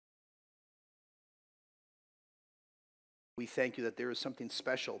We thank you that there is something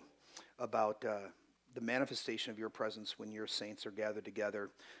special about the manifestation of your presence when your saints are gathered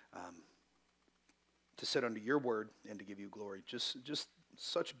together to sit under your word and to give you glory. Just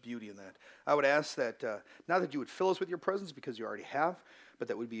such beauty in that. I would ask that, not that you would fill us with your presence because you already have, but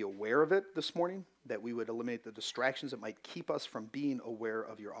that we'd be aware of it this morning, that we would eliminate the distractions that might keep us from being aware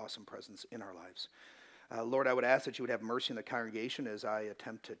of your awesome presence in our lives. Lord, I would ask that you would have mercy in the congregation as I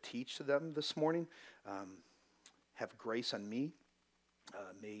attempt to teach to them this morning. Have grace on me.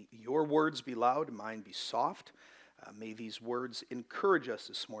 May your words be loud and mine be soft. May these words encourage us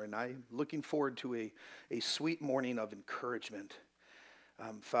this morning. I'm looking forward to a sweet morning of encouragement.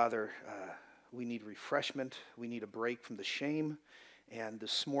 Father, we need refreshment. We need a break from the shame. And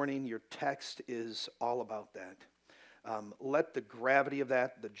this morning, your text is all about that. Let the gravity of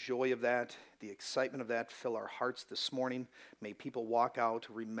that, the joy of that, the excitement of that fill our hearts this morning. May people walk out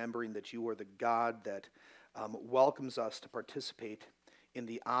remembering that you are the God that welcomes us to participate in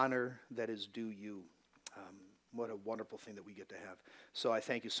the honor that is due you. What a wonderful thing that we get to have. So I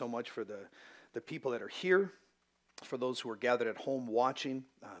thank you so much for the people that are here, for those who are gathered at home watching.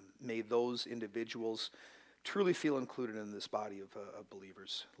 May those individuals truly feel included in this body of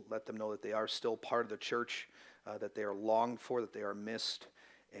believers. Let them know that they are still part of the church, that they are longed for, that they are missed.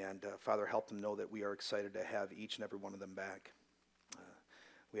 And Father, help them know that we are excited to have each and every one of them back.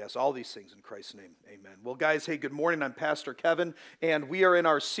 We ask all these things in Christ's name. Amen. Well, guys, hey, good morning. I'm Pastor Kevin, and we are in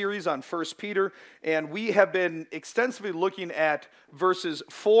our series on 1 Peter, and we have been extensively looking at verses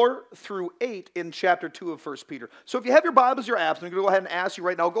 4 through 8 in chapter 2 of 1 Peter. So if you have your Bibles, your apps, I'm going to go ahead and ask you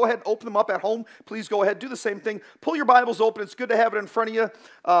right now, go ahead and open them up at home. Please go ahead, do the same thing. Pull your Bibles open. It's good to have it in front of you.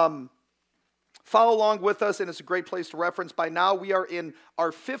 Follow along with us, and it's a great place to reference. By now, we are in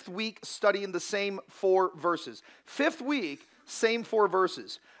our 5th week studying the same 4 verses. 5th week, same 4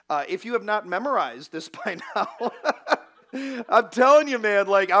 verses. If you have not memorized this by now, I'm telling you, man,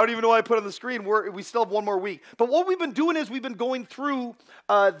 I don't even know why I put it on the screen. We still have one more week. But what we've been doing is we've been going through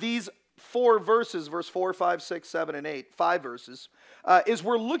these 4 verses, verse 4, 5, 6, 7, and 8, 5 verses, is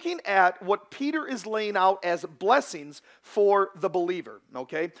we're looking at what Peter is laying out as blessings for the believer,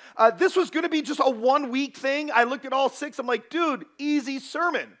 okay? This was going to be just a 1-week thing. I looked at all 6. I'm like, dude, easy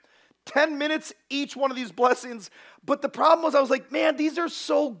sermon. 10 minutes each one of these blessings. But the problem was I was like, man, these are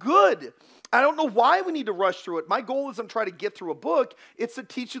so good. I don't know why we need to rush through it. My goal isn't to try to get through a book. It's to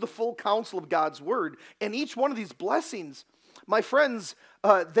teach you the full counsel of God's word. And each one of these blessings, my friends,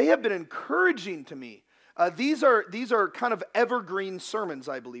 they have been encouraging to me. These are kind of evergreen sermons,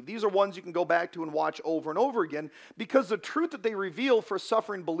 I believe. These are ones you can go back to and watch over and over again because the truth that they reveal for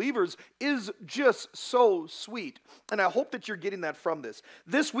suffering believers is just so sweet. And I hope that you're getting that from this.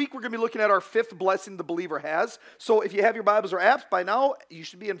 This week, we're going to be looking at our 5th blessing the believer has. So if you have your Bibles or apps, by now, you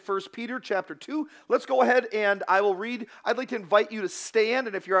should be in 1 Peter chapter 2. Let's go ahead and I will read. I'd like to invite you to stand.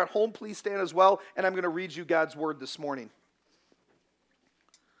 And if you're at home, please stand as well. And I'm going to read you God's word this morning.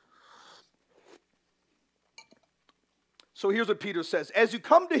 So here's what Peter says. As you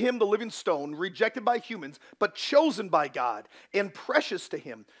come to him, the living stone, rejected by humans, but chosen by God and precious to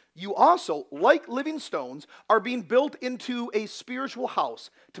him, you also, like living stones, are being built into a spiritual house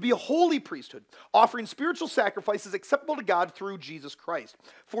to be a holy priesthood, offering spiritual sacrifices acceptable to God through Jesus Christ.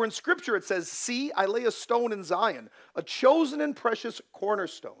 For in Scripture it says, see, I lay a stone in Zion, a chosen and precious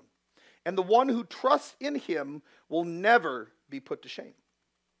cornerstone, and the one who trusts in him will never be put to shame.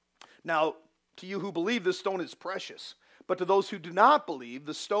 Now, to you who believe, this stone is precious. But to those who do not believe,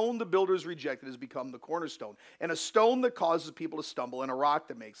 the stone the builders rejected has become the cornerstone, and a stone that causes people to stumble, and a rock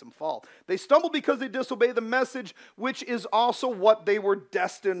that makes them fall. They stumble because they disobey the message, which is also what they were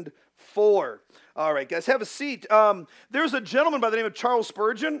destined for. All right, guys, have a seat. There's a gentleman by the name of Charles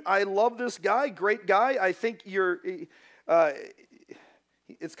Spurgeon. I love this guy, great guy. I think it's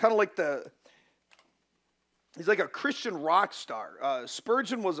kind of like he's like a Christian rock star.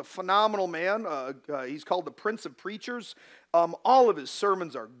 Spurgeon was a phenomenal man. He's called the Prince of Preachers. All of his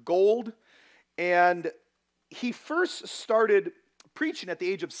sermons are gold. And he first started preaching at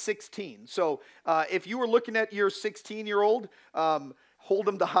the age of 16. So if you were looking at your 16-year-old, hold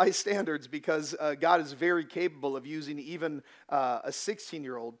him to high standards because God is very capable of using even a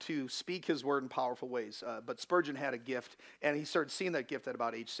 16-year-old to speak his word in powerful ways. But Spurgeon had a gift, and he started seeing that gift at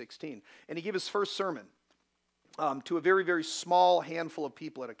about age 16. And he gave his first sermon to a very, very small handful of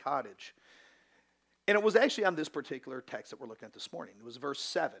people at a cottage. And it was actually on this particular text that we're looking at this morning. It was verse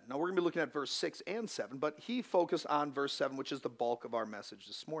 7. Now, we're going to be looking at verse 6 and 7, but he focused on verse 7, which is the bulk of our message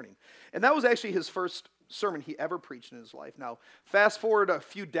this morning. And that was actually his first sermon he ever preached in his life. Now, fast forward a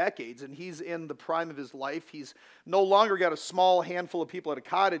few decades, and he's in the prime of his life. He's no longer got a small handful of people at a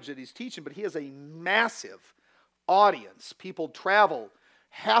cottage that he's teaching, but he has a massive audience. People travel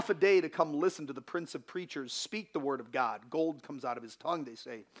half a day to come listen to the Prince of Preachers speak the Word of God. Gold comes out of his tongue, they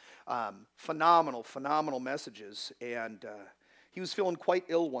say. Phenomenal, phenomenal messages. And he was feeling quite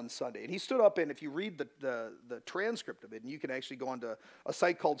ill one Sunday. And he stood up, and if you read the transcript of it, and you can actually go onto a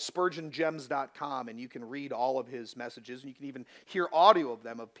site called SpurgeonGems.com, and you can read all of his messages, and you can even hear audio of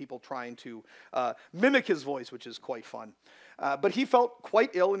them, of people trying to mimic his voice, which is quite fun. But he felt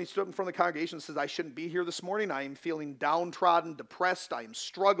quite ill, and he stood up in front of the congregation and says, I shouldn't be here this morning. I am feeling downtrodden, depressed. I am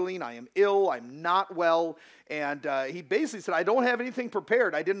struggling. I am ill. I'm not well. And he basically said, I don't have anything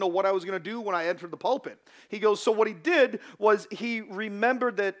prepared. I didn't know what I was going to do when I entered the pulpit. He goes, so what he did was he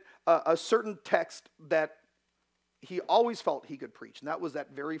remembered that a certain text that he always felt he could preach. And that was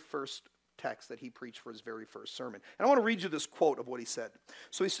that very first text that he preached for his very first sermon. And I want to read you this quote of what he said.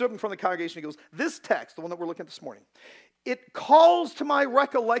 So he stood up in front of the congregation and he goes, this text, the one that we're looking at this morning, it calls to my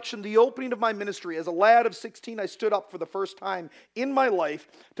recollection the opening of my ministry. As a lad of 16, I stood up for the first time in my life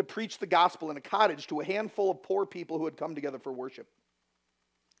to preach the gospel in a cottage to a handful of poor people who had come together for worship.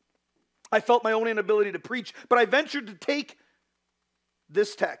 I felt my own inability to preach, but I ventured to take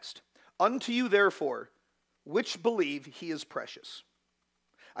this text. Unto you, therefore, which believe he is precious.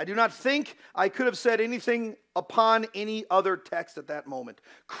 I do not think I could have said anything upon any other text at that moment.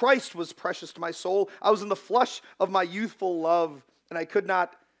 Christ was precious to my soul. I was in the flush of my youthful love, and I could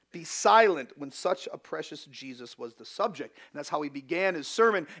not be silent when such a precious Jesus was the subject. And that's how he began his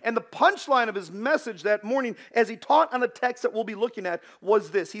sermon. And the punchline of his message that morning, as he taught on the text that we'll be looking at,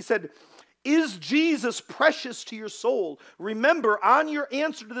 was this. He said, is Jesus precious to your soul? Remember, on your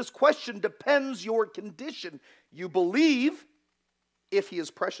answer to this question depends your condition. You believe if he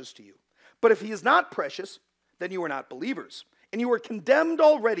is precious to you. But if he is not precious, then you are not believers. And you are condemned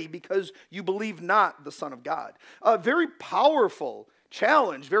already because you believe not the Son of God. A very powerful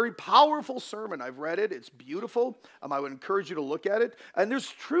challenge, very powerful sermon. I've read it. It's beautiful. I would encourage you to look at it. And there's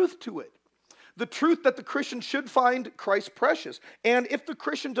truth to it. The truth that the Christian should find Christ precious. And if the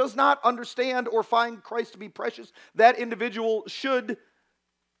Christian does not understand or find Christ to be precious, that individual should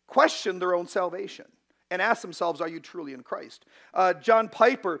question their own salvation and ask themselves, are you truly in Christ? John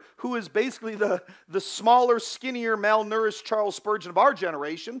Piper, who is basically the smaller, skinnier, malnourished Charles Spurgeon of our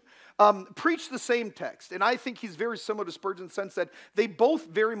generation, preached the same text. And I think he's very similar to Spurgeon in the sense that they both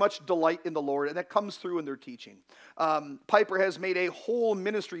very much delight in the Lord, and that comes through in their teaching. Piper has made a whole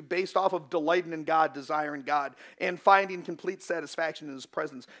ministry based off of delighting in God, desiring God, and finding complete satisfaction in his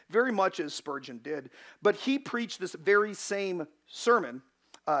presence, very much as Spurgeon did. But he preached this very same sermon,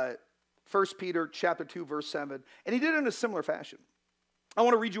 1 Peter chapter 2, verse 7, and he did it in a similar fashion. I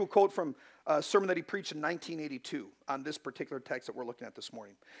want to read you a quote from a sermon that he preached in 1982 on this particular text that we're looking at this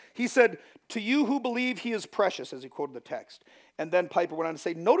morning. He said, to you who believe he is precious, as he quoted the text. And then Piper went on to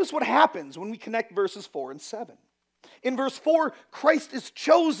say, notice what happens when we connect verses 4 and 7. In verse 4, Christ is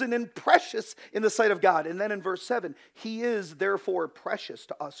chosen and precious in the sight of God. And then in verse 7, he is therefore precious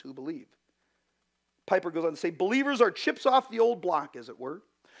to us who believe. Piper goes on to say, believers are chips off the old block, as it were.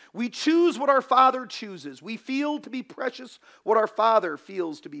 We choose what our Father chooses. We feel to be precious what our Father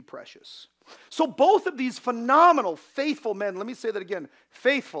feels to be precious. So both of these phenomenal, faithful men, let me say that again,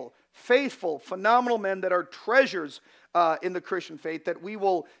 faithful, phenomenal men that are treasures in the Christian faith that we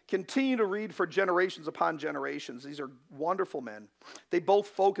will continue to read for generations upon generations. These are wonderful men. They both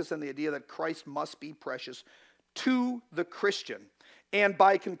focus on the idea that Christ must be precious to the Christian. And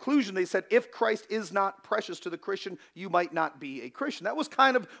by conclusion, they said, if Christ is not precious to the Christian, you might not be a Christian. That was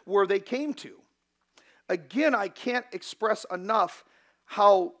kind of where they came to. Again, I can't express enough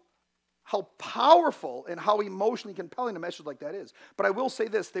how powerful and how emotionally compelling a message like that is. But I will say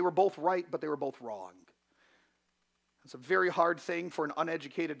this, they were both right, but they were both wrong. It's a very hard thing for an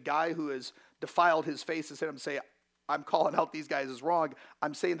uneducated guy who has defiled his face to sit up and say, I'm calling out these guys as wrong.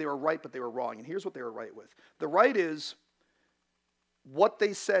 I'm saying they were right, but they were wrong. And here's what they were right with. The right is, what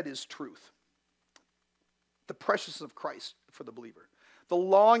they said is truth. The preciousness of Christ for the believer. The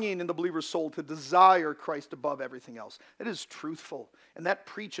longing in the believer's soul to desire Christ above everything else. It is truthful. And that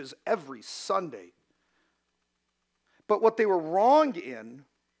preaches every Sunday. But what they were wrong in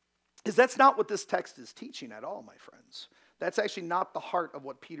is that's not what this text is teaching at all, my friends. That's actually not the heart of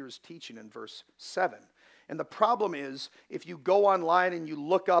what Peter's teaching in verse 7. And the problem is, if you go online and you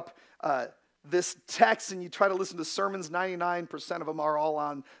look up this text and you try to listen to sermons, 99% of them are all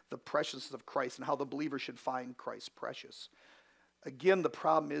on the preciousness of Christ and how the believer should find Christ precious. Again, the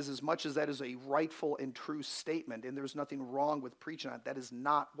problem is, as much as that is a rightful and true statement, and there's nothing wrong with preaching on it, that is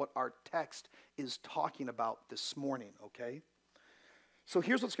not what our text is talking about this morning, okay? So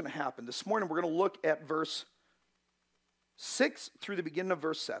here's what's going to happen. This morning we're going to look at verse 6 through the beginning of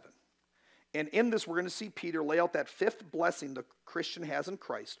verse 7. And in this, we're going to see Peter lay out that fifth blessing the Christian has in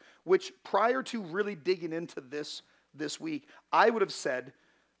Christ, which prior to really digging into this week, I would have said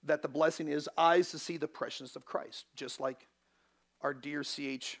that the blessing is eyes to see the preciousness of Christ, just like our dear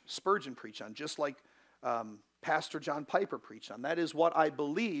C.H. Spurgeon preached on, just like Pastor John Piper preached on. That is what I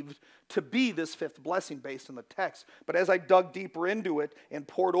believed to be this fifth blessing based on the text. But as I dug deeper into it and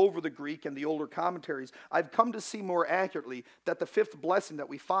poured over the Greek and the older commentaries, I've come to see more accurately that the fifth blessing that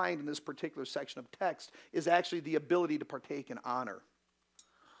we find in this particular section of text is actually the ability to partake in honor.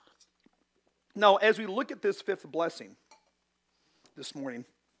 Now, as we look at this fifth blessing this morning,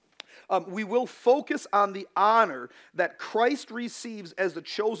 we will focus on the honor that Christ receives as the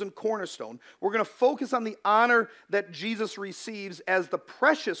chosen cornerstone. We're going to focus on the honor that Jesus receives as the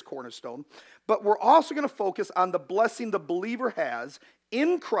precious cornerstone, but we're also going to focus on the blessing the believer has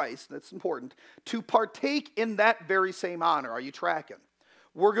in Christ, that's important, to partake in that very same honor. Are you tracking?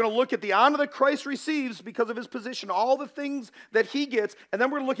 We're going to look at the honor that Christ receives because of his position, all the things that he gets, and then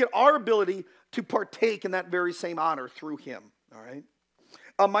we're going to look at our ability to partake in that very same honor through him, all right?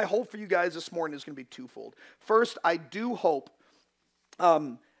 My hope for you guys this morning is going to be twofold. First, I do hope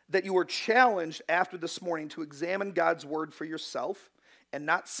that you are challenged after this morning to examine God's word for yourself and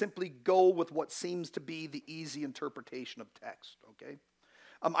not simply go with what seems to be the easy interpretation of text, okay?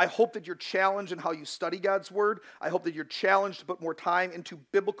 I hope that you're challenged in how you study God's word. I hope that you're challenged to put more time into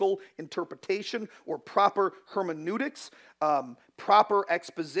biblical interpretation or proper hermeneutics, proper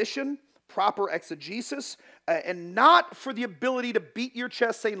exposition, proper exegesis, and not for the ability to beat your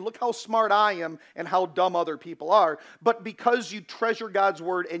chest saying, look how smart I am and how dumb other people are, but because you treasure God's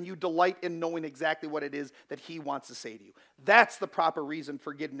word and you delight in knowing exactly what it is that he wants to say to you. That's the proper reason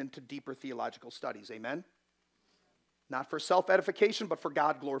for getting into deeper theological studies, amen? Not for self-edification, but for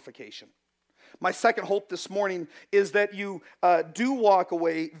God glorification. My second hope this morning is that you do walk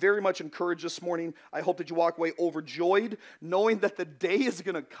away very much encouraged this morning. I hope that you walk away overjoyed, knowing that the day is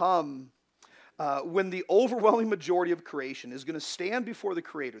going to come when the overwhelming majority of creation is going to stand before the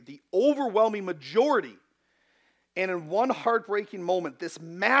Creator, the overwhelming majority, and in one heartbreaking moment, this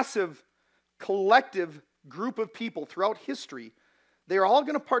massive collective group of people throughout history, they are all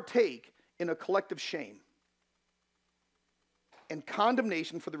going to partake in a collective shame and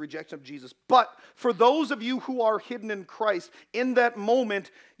condemnation for the rejection of Jesus. But for those of you who are hidden in Christ, in that moment,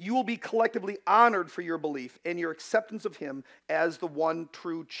 you will be collectively honored for your belief and your acceptance of him as the one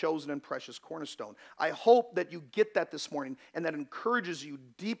true, chosen, and precious cornerstone. I hope that you get that this morning and that encourages you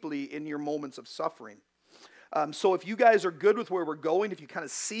deeply in your moments of suffering. So if you guys are good with where we're going, if you kind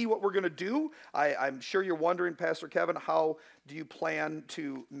of see what we're going to do, I'm sure you're wondering, Pastor Kevin, how do you plan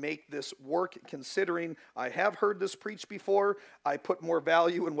to make this work, considering I have heard this preached before. I put more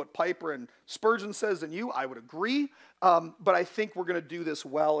value in what Piper and Spurgeon says than you. I would agree, but I think we're going to do this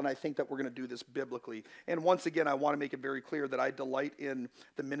well, and I think that we're going to do this biblically. And once again, I want to make it very clear that I delight in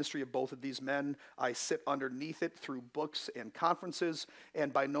the ministry of both of these men. I sit underneath it through books and conferences,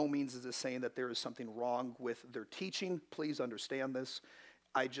 and by no means is this saying that there is something wrong with their teaching. Please understand this.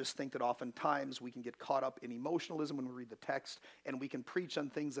 I just think that oftentimes we can get caught up in emotionalism when we read the text, and we can preach on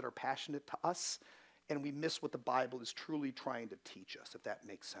things that are passionate to us, and we miss what the Bible is truly trying to teach us, if that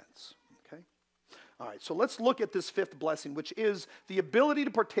makes sense. Okay? All right, so let's look at this fifth blessing, which is the ability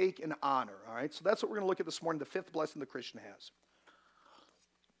to partake in honor. All right, so that's what we're going to look at this morning, the fifth blessing the Christian has.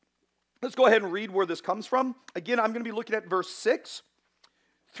 Let's go ahead and read where this comes from. Again, I'm going to be looking at verse 6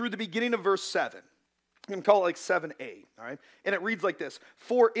 through the beginning of verse 7. I'm going to call it like 7a, all right? And it reads like this.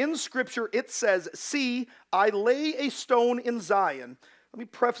 For in Scripture it says, see, I lay a stone in Zion. Let me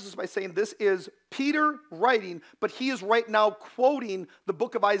preface this by saying this is Peter writing, but he is right now quoting the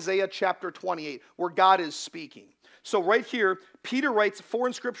book of Isaiah chapter 28, where God is speaking. So right here, Peter writes, for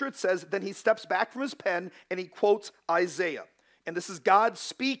in Scripture it says, then he steps back from his pen and he quotes Isaiah. And this is God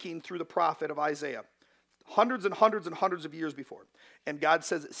speaking through the prophet of Isaiah. Hundreds and hundreds and hundreds of years before. And God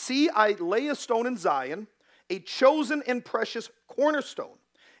says, see, I lay a stone in Zion, a chosen and precious cornerstone,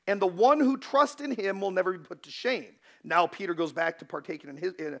 and the one who trusts in him will never be put to shame. Now Peter goes back to partaking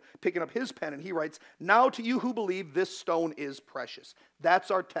in picking up his pen, and he writes, now to you who believe, this stone is precious.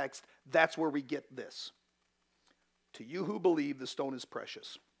 That's our text. That's where we get this. To you who believe, the stone is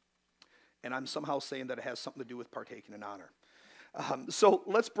precious. And I'm somehow saying that it has something to do with partaking in honor. So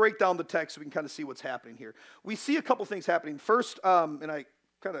let's break down the text so we can kind of see what's happening here. We see a couple things happening. First, and I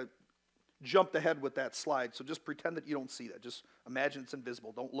kind of jumped ahead with that slide, so just pretend that you don't see that. Just imagine it's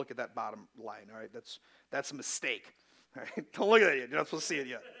invisible. Don't look at that bottom line, all right? That's a mistake. All right? Don't look at it yet. You're not supposed to see it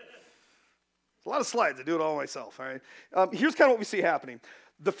yet. It's a lot of slides. I do it all myself, all right? Here's kind of what we see happening.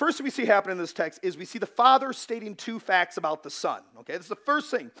 the first thing we see happen in this text is we see the Father stating two facts about the Son. Okay, this is the first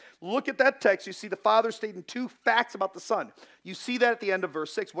thing. Look at that text. You see the Father stating two facts about the Son. You see that at the end of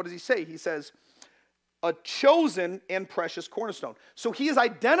verse 6. What does he say? He says, a chosen and precious cornerstone. So he is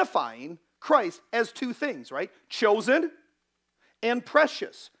identifying Christ as two things, right? Chosen and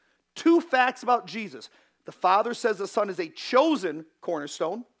precious. Two facts about Jesus. The Father says the Son is a chosen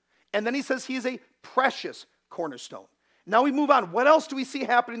cornerstone, and then he says he is a precious cornerstone. Now we move on. What else do we see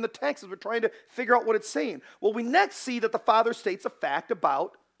happening in the text as we're trying to figure out what it's saying? Well, we next see that the Father states a fact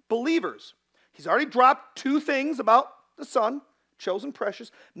about believers. He's already dropped two things about the Son, chosen,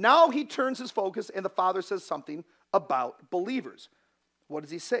 precious. Now he turns his focus and the Father says something about believers. What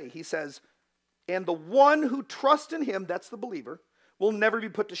does he say? He says, and the one who trusts in him, that's the believer, will never be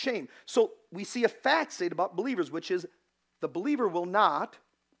put to shame. So we see a fact stated about believers, which is the believer will not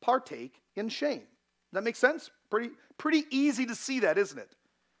partake in shame. That makes sense? Pretty easy to see that, isn't it?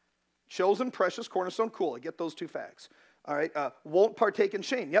 Chosen, precious, cornerstone, cool. I get those two facts. All right, won't partake in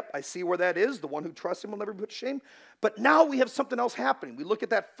shame. Yep, I see where that is. The one who trusts him will never be put to shame. But now we have something else happening. We look at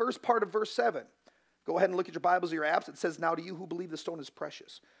that first part of verse 7. Go ahead and look at your Bibles or your apps. It says, now to you who believe the stone is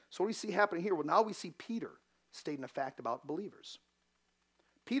precious. So what do we see happening here? Well, now we see Peter stating a fact about believers.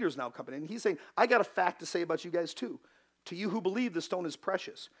 Peter's now coming in. He's saying, I got a fact to say about you guys too. To you who believe the stone is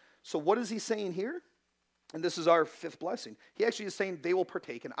precious. So what is he saying here? And this is our fifth blessing. He actually is saying they will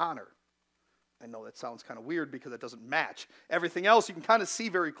partake in honor. I know that sounds kind of weird because it doesn't match. Everything else you can kind of see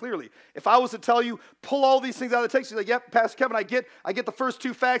very clearly. If I was to tell you, pull all these things out of the text, you're like, yep, Pastor Kevin, I get the first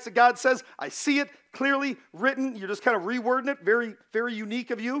two facts that God says. I see it clearly written. You're just kind of rewording it. Very, very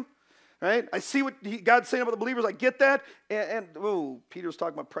unique of you. Right? I see what God's saying about the believers. I get that. And Peter's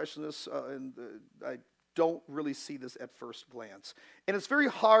talking about preciousness, and I don't really see this at first glance. And it's very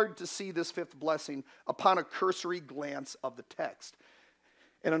hard to see this fifth blessing upon a cursory glance of the text.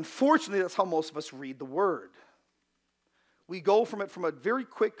 And unfortunately, that's how most of us read the word. We go from it from a very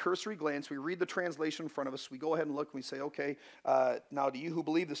quick cursory glance. We read the translation in front of us. We go ahead and look and we say, okay, now to you who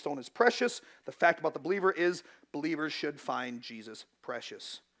believe the stone is precious, the fact about the believer is believers should find Jesus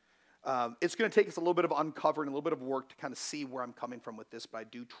precious. It's going to take us a little bit of uncovering, a little bit of work to kind of see where I'm coming from with this, but I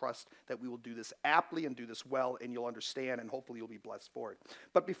do trust that we will do this aptly and do this well, and you'll understand, and hopefully you'll be blessed for it.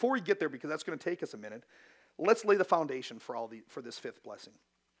 But before we get there, because that's going to take us a minute, let's lay the foundation for this fifth blessing.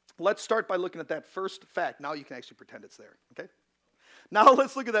 Let's start by looking at that first fact. Now you can actually pretend it's there, okay? Now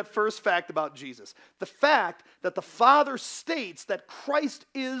let's look at that first fact about Jesus. The fact that the Father states that Christ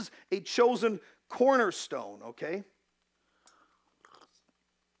is a chosen cornerstone, okay?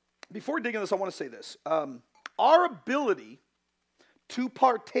 Before digging this, I want to say this. Our ability to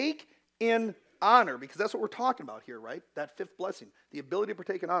partake in honor, because that's what we're talking about here, right? That fifth blessing, the ability to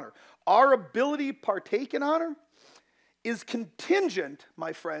partake in honor. Our ability to partake in honor is contingent,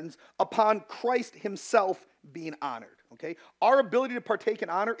 my friends, upon Christ himself being honored, okay? Our ability to partake in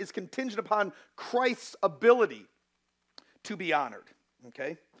honor is contingent upon Christ's ability to be honored,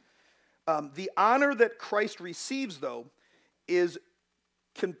 okay? The honor that Christ receives, though, is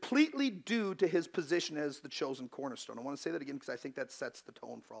completely due to his position as the chosen cornerstone. I want to say that again because I think that sets the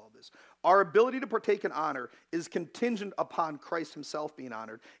tone for all of this. Our ability to partake in honor is contingent upon Christ himself being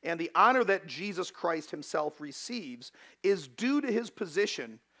honored, and the honor that Jesus Christ himself receives is due to his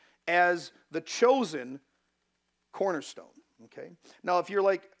position as the chosen cornerstone. Okay? Now, if you're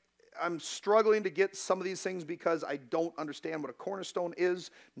like, I'm struggling to get some of these things because I don't understand what a cornerstone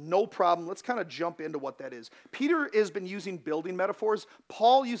is, no problem. Let's kind of jump into what that is. Peter has been using building metaphors.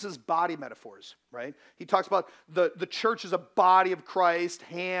 Paul uses body metaphors, right? He talks about the church as a body of Christ,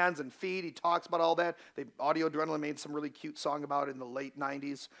 hands and feet. He talks about all that. Audio Adrenaline made some really cute song about it in the late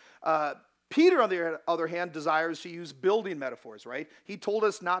 90s. Peter, on the other hand, desires to use building metaphors, right? He told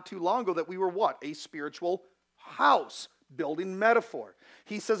us not too long ago that we were what? A spiritual house. Building metaphor.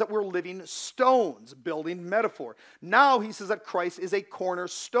 He says that we're living stones, building metaphor. Now he says that Christ is a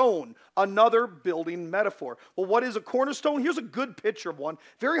cornerstone, another building metaphor. Well, what is a cornerstone? Here's a good picture of one.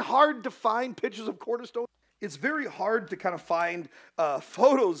 Very hard to find pictures of cornerstones. It's very hard to kind of find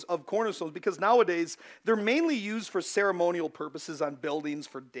photos of cornerstones because nowadays they're mainly used for ceremonial purposes on buildings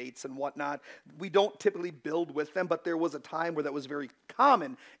for dates and whatnot. We don't typically build with them, but there was a time where that was very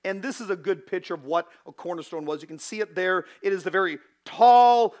common. And this is a good picture of what a cornerstone was. You can see it there. It is the very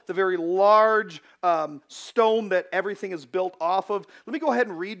tall, the very large stone that everything is built off of. Let me go ahead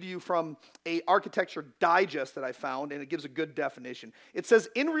and read to you from a Architecture Digest that I found, and it gives a good definition. It says,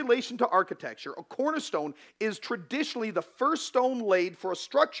 in relation to architecture, a cornerstone is traditionally the first stone laid for a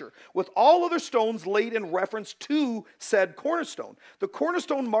structure, with all other stones laid in reference to said cornerstone. The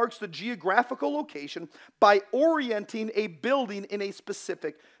cornerstone marks the geographical location by orienting a building in a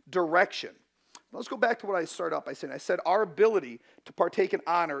specific direction. Let's go back to what I started out by saying. I said our ability to partake in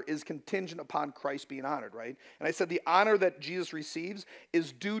honor is contingent upon Christ being honored, right? And I said the honor that Jesus receives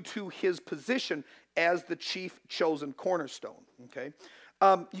is due to his position as the chief chosen cornerstone, okay?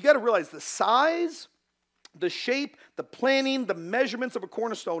 You got to realize the size, the shape, the planning, the measurements of a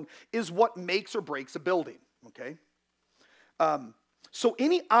cornerstone is what makes or breaks a building, okay? So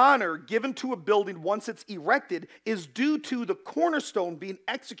any honor given to a building once it's erected is due to the cornerstone being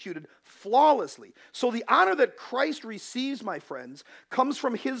executed flawlessly. So the honor that Christ receives, my friends, comes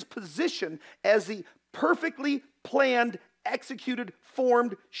from his position as the perfectly planned, executed,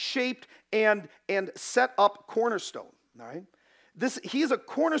 formed, shaped, and set up cornerstone. All right? He is a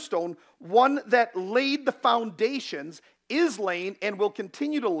cornerstone, one that laid the foundations, is laying, and will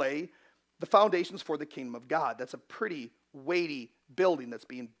continue to lay the foundations for the kingdom of God. That's a pretty weighty building that's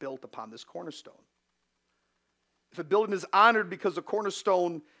being built upon this cornerstone. If a building is honored because the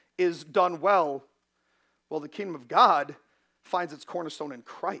cornerstone is done well, the kingdom of God finds its cornerstone in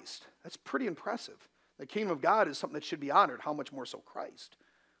Christ. That's pretty impressive. The kingdom of God is something that should be honored. How much more so Christ,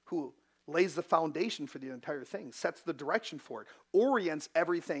 who lays the foundation for the entire thing, sets the direction for it, orients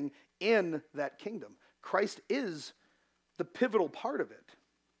everything in that kingdom. Christ is the pivotal part of it.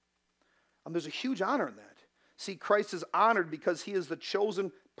 There's a huge honor in that. See, Christ is honored because he is the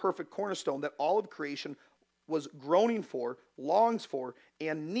chosen perfect cornerstone that all of creation was groaning for, longs for,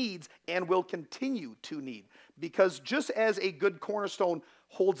 and needs, and will continue to need. Because just as a good cornerstone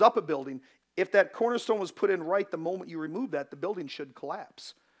holds up a building, if that cornerstone was put in right, the moment you remove that, the building should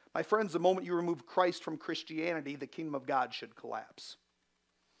collapse. My friends, the moment you remove Christ from Christianity, the kingdom of God should collapse.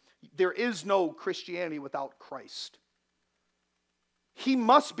 There is no Christianity without Christ. He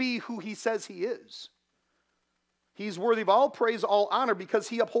must be who he says he is. He's worthy of all praise, all honor, because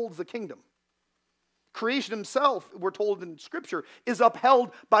he upholds the kingdom. Creation himself, we're told in Scripture, is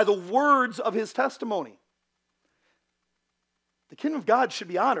upheld by the words of his testimony. The kingdom of God should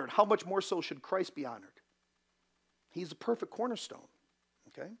be honored. How much more so should Christ be honored? He's the perfect cornerstone.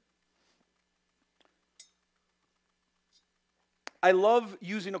 Okay? I love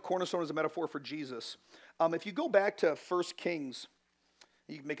using a cornerstone as a metaphor for Jesus. If you go back to 1 Kings,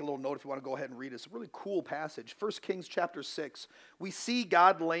 you can make a little note if you want to go ahead and read it. It's a really cool passage. 1 Kings chapter 6. We see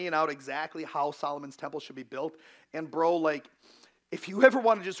God laying out exactly how Solomon's temple should be built. And bro, if you ever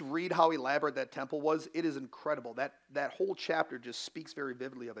want to just read how elaborate that temple was, it is incredible. That whole chapter just speaks very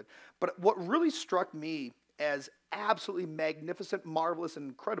vividly of it. But what really struck me as absolutely magnificent, marvelous, and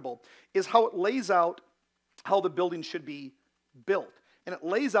incredible is how it lays out how the building should be built. And it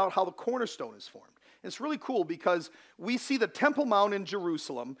lays out how the cornerstone is formed. It's really cool because we see the Temple Mount in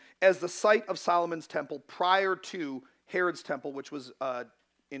Jerusalem as the site of Solomon's temple prior to Herod's temple, which was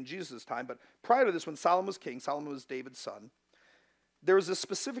in Jesus' time. But prior to this, when Solomon was king, Solomon was David's son, there was a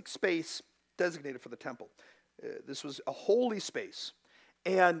specific space designated for the temple. This was a holy space.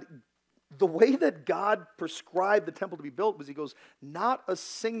 And the way that God prescribed the temple to be built was he goes, not a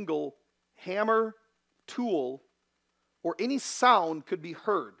single hammer, tool, or any sound could be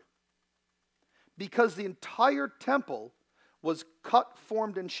heard, because the entire temple was cut,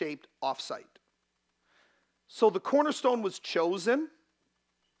 formed, and shaped off-site. So the cornerstone was chosen,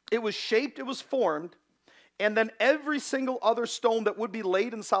 it was shaped, it was formed, and then every single other stone that would be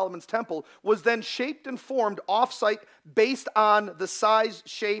laid in Solomon's temple was then shaped and formed off-site based on the size,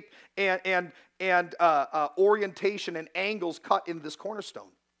 shape, and orientation and angles cut into this cornerstone.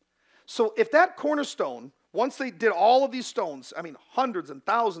 So if that cornerstone, once they did all of these stones, hundreds and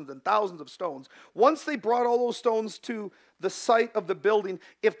thousands of stones, once they brought all those stones to the site of the building,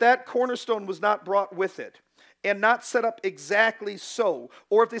 if that cornerstone was not brought with it and not set up exactly so,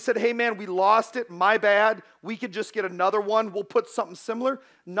 or if they said, hey man, we lost it, my bad, we could just get another one, we'll put something similar,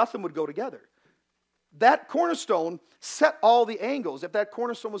 nothing would go together. That cornerstone set all the angles. If that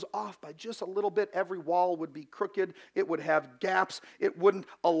cornerstone was off by just a little bit, every wall would be crooked. It would have gaps. It wouldn't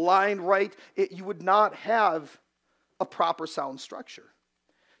align right. You would not have a proper sound structure.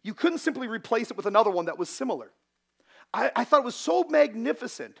 You couldn't simply replace it with another one that was similar. I thought it was so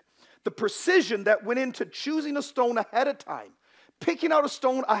magnificent, the precision that went into choosing a stone ahead of time, picking out a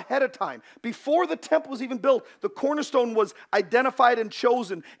stone ahead of time. Before the temple was even built, the cornerstone was identified and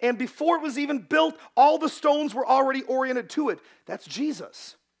chosen. And before it was even built, all the stones were already oriented to it. That's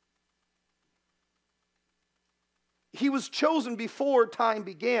Jesus. He was chosen before time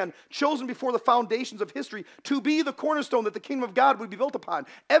began, chosen before the foundations of history to be the cornerstone that the kingdom of God would be built upon.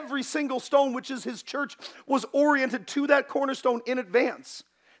 Every single stone, which is his church, was oriented to that cornerstone in advance.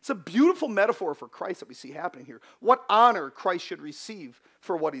 It's a beautiful metaphor for Christ that we see happening here. What honor Christ should receive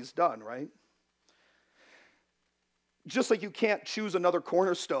for what he's done, right? Just like you can't choose another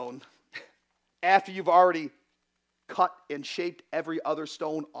cornerstone after you've already cut and shaped every other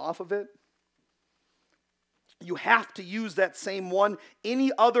stone off of it. You have to use that same one.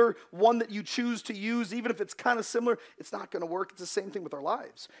 Any other one that you choose to use, even if it's kind of similar, it's not going to work. It's the same thing with our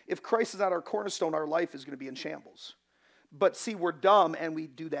lives. If Christ is not our cornerstone, our life is going to be in shambles. But see, we're dumb and we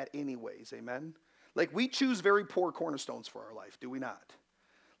do that anyways, amen? Like we choose very poor cornerstones for our life, do we not?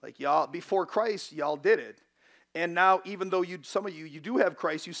 Like y'all, before Christ, y'all did it. And now, even though some of you do have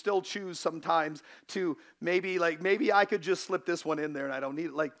Christ, you still choose sometimes to maybe I could just slip this one in there and I don't need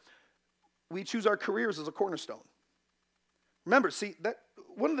it. Like, we choose our careers as a cornerstone. Remember, see that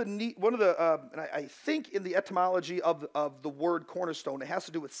and I think in the etymology of the word cornerstone, it has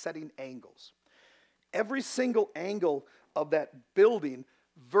to do with setting angles. Every single angle of that building,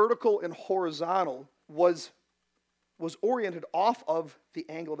 vertical and horizontal, was oriented off of the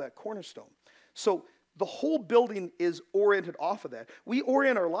angle of that cornerstone. So the whole building is oriented off of that. We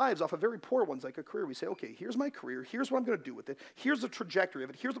orient our lives off of very poor ones, like a career. We say, okay, here's my career. Here's what I'm going to do with it. Here's the trajectory of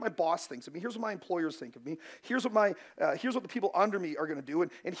it. Here's what my boss thinks of me. Here's what my employers think of me. Here's what the people under me are going to do.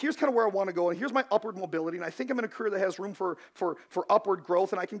 And here's kind of where I want to go. And here's my upward mobility. And I think I'm in a career that has room for upward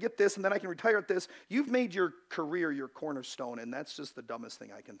growth. And I can get this, and then I can retire at this. You've made your career your cornerstone, and that's just the dumbest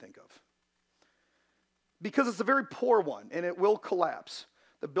thing I can think of. Because it's a very poor one, and it will collapse.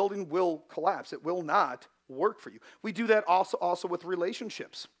 The building will collapse. It will not work for you. We do that also with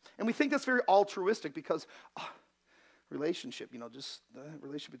relationships. And we think that's very altruistic because relationship, just the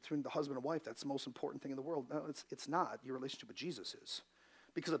relationship between the husband and wife, that's the most important thing in the world. No, it's not. Your relationship with Jesus is.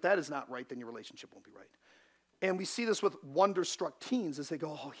 Because if that is not right, then your relationship won't be right. And we see this with wonder-struck teens as they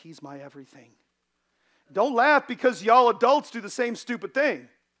go, oh, he's my everything. Don't laugh because y'all adults do the same stupid thing.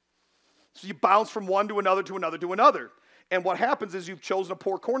 So you bounce from one to another to another to another. And what happens is you've chosen a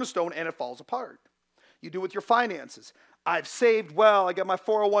poor cornerstone and it falls apart. You do with your finances. I've saved well. I got my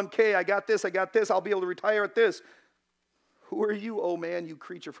 401k. I got this. I'll be able to retire at this. Who are you, oh man, you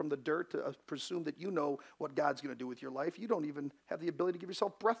creature from the dirt, to presume that you know what God's going to do with your life? You don't even have the ability to give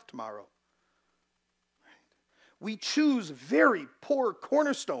yourself breath tomorrow. We choose very poor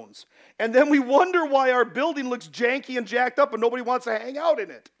cornerstones. And then we wonder why our building looks janky and jacked up and nobody wants to hang out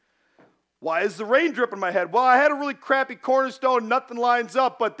in it. Why is the rain dripping in my head? Well, I had a really crappy cornerstone, nothing lines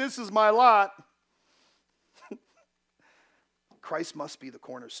up, but this is my lot. Christ must be the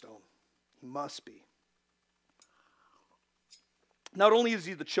cornerstone. He must be. Not only is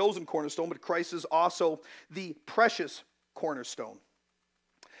he the chosen cornerstone, but Christ is also the precious cornerstone.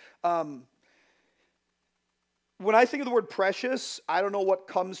 When I think of the word precious, I don't know what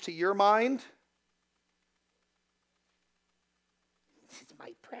comes to your mind. It's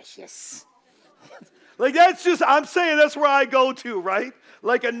my precious. Like I'm saying that's where I go to, right?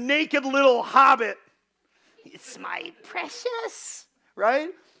 Like a naked little hobbit. It's my precious, right?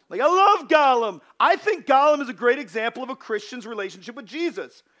 Like I love Gollum. I think Gollum is a great example of a Christian's relationship with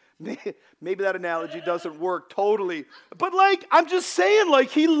Jesus. Maybe that analogy doesn't work totally. But I'm just saying,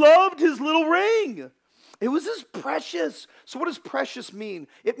 he loved his little ring. It was his precious. So what does precious mean?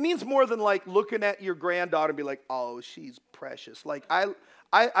 It means more than looking at your granddaughter and be like, oh, she's precious.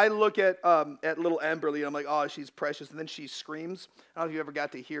 I look at little Emberly and I'm like, oh, she's precious. And then she screams. I don't know if you ever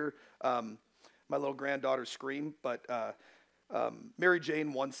got to hear my little granddaughter scream, but Mary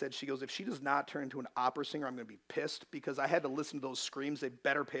Jane once said, she goes, if she does not turn into an opera singer, I'm going to be pissed because I had to listen to those screams. They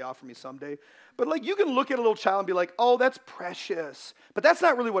better pay off for me someday. But you can look at a little child and be like, oh, that's precious. But that's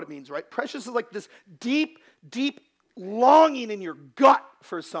not really what it means, right? Precious is this deep, deep longing in your gut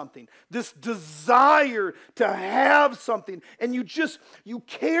for something, this desire to have something, and you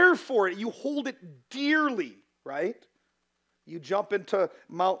care for it, you hold it dearly, right? You jump into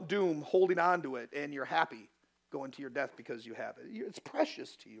Mount Doom holding on to it, and you're happy going to your death because you have it. It's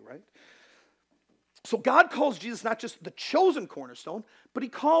precious to you, right? So God calls Jesus not just the chosen cornerstone, but he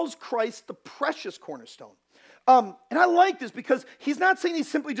calls Christ the precious cornerstone. And I like this because he's not saying he's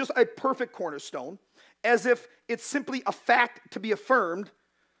simply just a perfect cornerstone, as if it's simply a fact to be affirmed.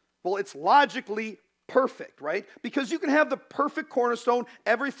 Well, it's logically perfect, right? Because you can have the perfect cornerstone,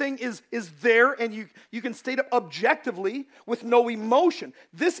 everything is there, and you can state it objectively with no emotion.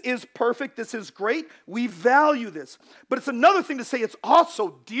 This is perfect, this is great, we value this. But it's another thing to say it's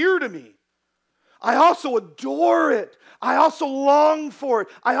also dear to me. I also adore it. I also long for it.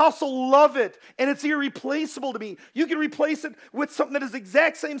 I also love it. And it's irreplaceable to me. You can replace it with something that is the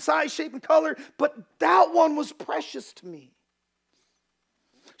exact same size, shape, and color, but that one was precious to me.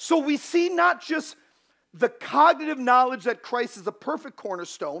 So we see not just the cognitive knowledge that Christ is the perfect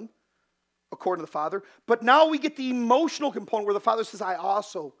cornerstone, according to the Father, but now we get the emotional component where the Father says, I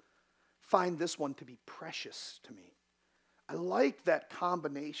also find this one to be precious to me. I like that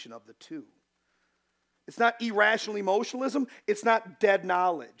combination of the two. It's not irrational emotionalism. It's not dead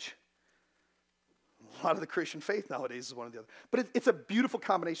knowledge. A lot of the Christian faith nowadays is one or the other. But it's a beautiful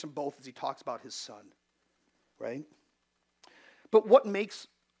combination of both as he talks about his Son, right? But what makes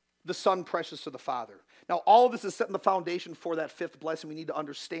the Son precious to the Father? Now, all of this is setting the foundation for that fifth blessing. We need to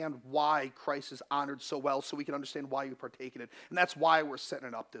understand why Christ is honored so well so we can understand why we partake in it. And that's why we're setting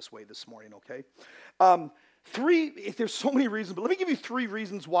it up this way this morning, okay? There's so many reasons, but let me give you 3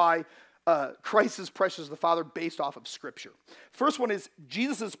 reasons why Christ is precious to the Father based off of Scripture. First one is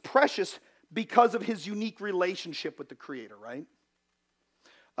Jesus is precious because of his unique relationship with the Creator, right?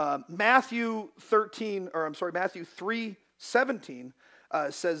 Matthew 3:17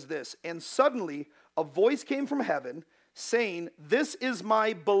 says this, and suddenly a voice came from heaven saying, this is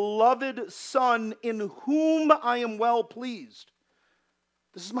my beloved Son in whom I am well pleased.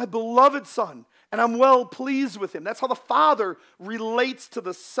 This is my beloved Son, and I'm well pleased with him. That's how the Father relates to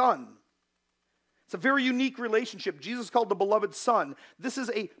the Son. It's a very unique relationship. Jesus called the beloved Son. This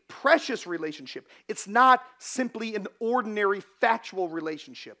is a precious relationship. It's not simply an ordinary factual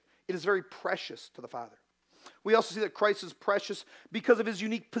relationship. It is very precious to the Father. We also see that Christ is precious because of his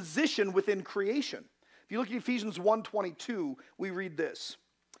unique position within creation. If you look at Ephesians 1:22, we read this.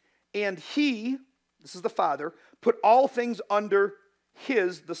 And he, this is the Father, put all things under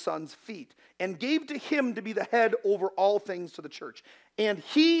the Son's feet, and gave to him to be the head over all things to the church. And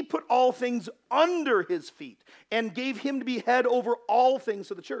he put all things under his feet, and gave him to be head over all things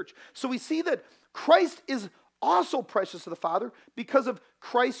to the church. So we see that Christ is also precious to the Father because of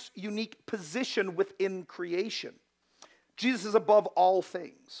Christ's unique position within creation. Jesus is above all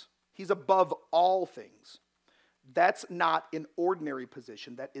things. He's above all things. That's not an ordinary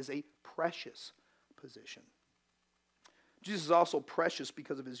position. That is a precious position. Jesus is also precious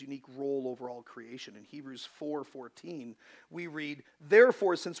because of his unique role over all creation. In Hebrews 4:14, we read,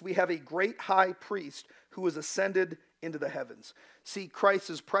 therefore, since we have a great high priest who has ascended into the heavens. See, Christ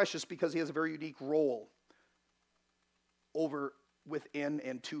is precious because he has a very unique role over, within,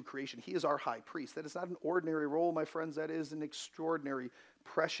 and to creation. He is our high priest. That is not an ordinary role, my friends. That is an extraordinary,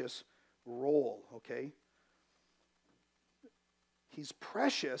 precious role, okay? He's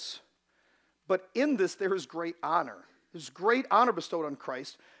precious, but in this there is great honor. There's great honor bestowed on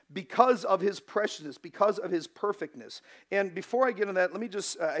Christ because of his preciousness, because of his perfectness. And before I get into that, let me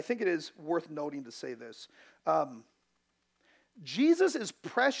just, I think it is worth noting to say this. Jesus is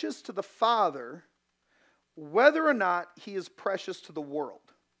precious to the Father whether or not he is precious to the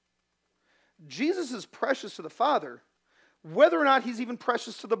world. Jesus is precious to the Father whether or not he's even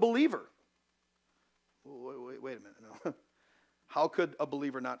precious to the believer. Wait a minute. No. How could a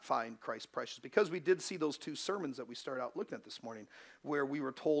believer not find Christ precious? Because we did see those 2 sermons that we started out looking at this morning where we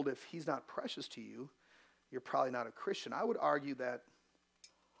were told if he's not precious to you, you're probably not a Christian. I would argue that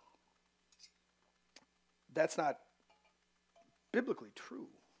that's not biblically true.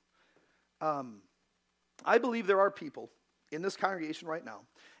 I believe there are people in this congregation right now,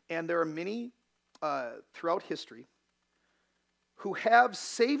 and there are many throughout history who have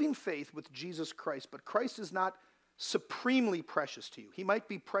saving faith with Jesus Christ, but Christ is not supremely precious to you. He might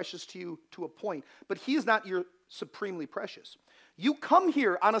be precious to you to a point, but he is not your supremely precious. You come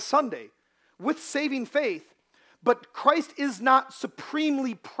here on a Sunday with saving faith, but Christ is not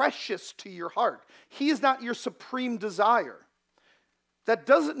supremely precious to your heart. He is not your supreme desire. That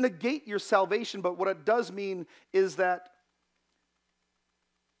doesn't negate your salvation, but what it does mean is that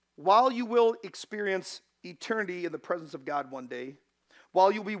while you will experience eternity in the presence of God one day,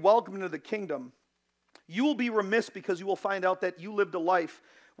 while you'll be welcomed into the kingdom, you will be remiss because you will find out that you lived a life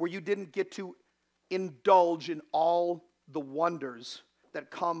where you didn't get to indulge in all the wonders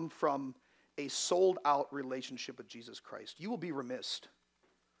that come from a sold-out relationship with Jesus Christ. You will be remiss.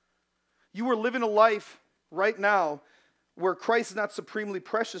 You are living a life right now where Christ is not supremely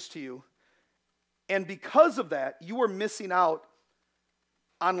precious to you, and because of that, you are missing out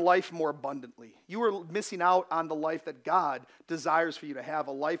on life more abundantly. You are missing out on the life that God desires for you to have,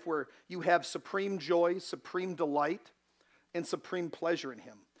 a life where you have supreme joy, supreme delight, and supreme pleasure in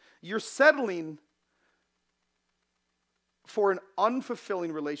Him. You're settling for an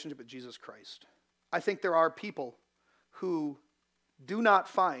unfulfilling relationship with Jesus Christ. I think there are people who do not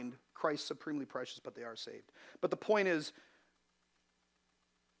find Christ supremely precious, but they are saved. But the point is,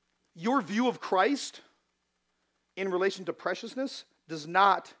 your view of Christ in relation to preciousness does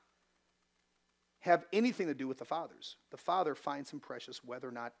not have anything to do with the Father's. The Father finds Him precious whether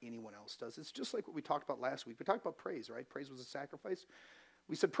or not anyone else does. It's just like what we talked about last week. We talked about praise, right? Praise was a sacrifice.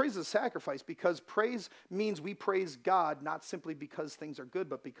 We said praise is a sacrifice because praise means we praise God not simply because things are good,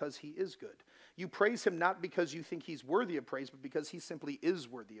 but because He is good. You praise Him not because you think He's worthy of praise, but because He simply is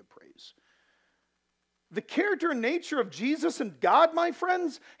worthy of praise. The character and nature of Jesus and God, my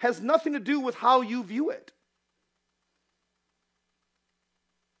friends, has nothing to do with how you view it.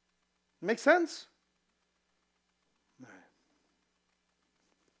 Make sense?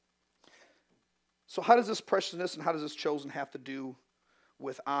 So how does this preciousness and how does this chosen have to do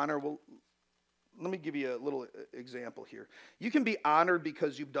with honor? Well, let me give you a little example here. You can be honored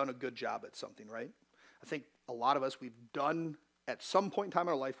because you've done a good job at something, right? I think a lot of us, we've done, at some point in time in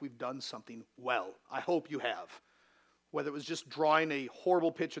our life, we've done something well. I hope you have. Whether it was just drawing a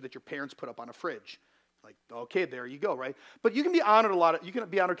horrible picture that your parents put up on a fridge. Like, okay, there you go, right? But you can be honored you can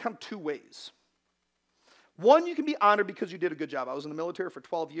be honored kind of two ways. One, you can be honored because you did a good job. I was in the military for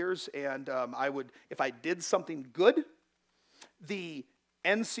 12 years, and if I did something good, the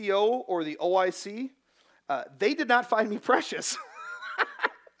NCO or the OIC, they did not find me precious.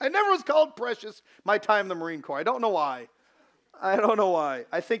 I never was called precious my time in the Marine Corps. I don't know why.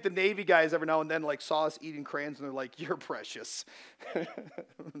 I think the Navy guys every now and then like saw us eating crayons, and they're like, "You're precious."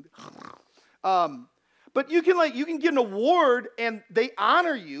 But you can get an award and they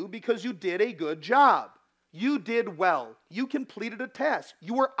honor you because you did a good job. You did well. You completed a task.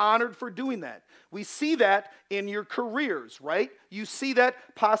 You were honored for doing that. We see that in your careers, right? You see that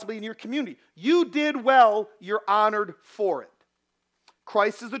possibly in your community. You did well. You're honored for it.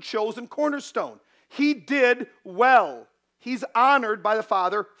 Christ is the chosen cornerstone. He did well. He's honored by the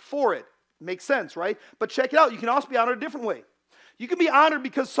Father for it. Makes sense, right? But check it out. You can also be honored a different way. You can be honored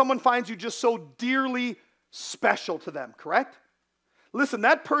because someone finds you just so dearly special to them, correct? Listen,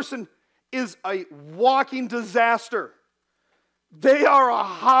 that person is a walking disaster. They are a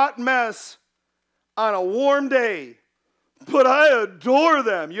hot mess on a warm day, but I adore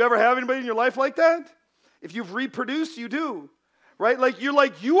them. You ever have anybody in your life like that? If you've reproduced, you do, right?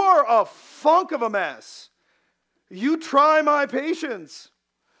 You are a funk of a mess. You try my patience.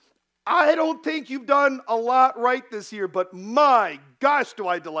 I don't think you've done a lot right this year, but my gosh, do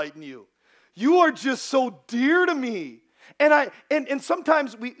I delight in you. You are just so dear to me. And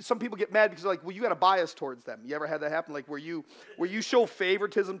sometimes some people get mad because like, well, you got a bias towards them. You ever had that happen? Like where you show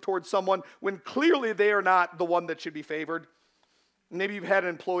favoritism towards someone when clearly they are not the one that should be favored. Maybe you've had an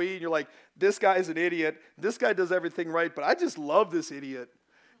employee and you're like, this guy's an idiot. This guy does everything right, but I just love this idiot.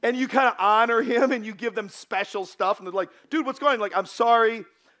 And you kind of honor him and you give them special stuff. And they're like, dude, what's going on? Like, I'm sorry,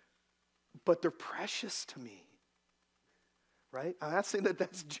 but they're precious to me. Right? I'm not saying that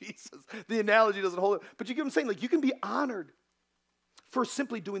that's Jesus. The analogy doesn't hold it. But you get what I'm saying? Like, you can be honored for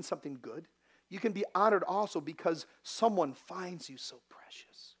simply doing something good. You can be honored also because someone finds you so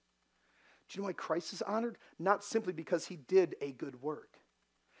precious. Do you know why Christ is honored? Not simply because he did a good work.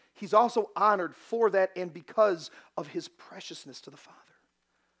 He's also honored for that and because of his preciousness to the Father.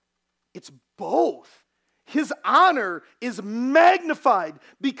 It's both. His honor is magnified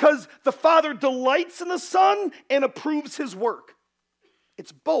because the Father delights in the Son and approves his work.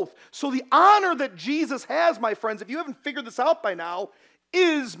 It's both. So the honor that Jesus has, my friends, if you haven't figured this out by now,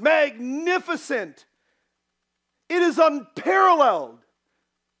 is magnificent. It is unparalleled.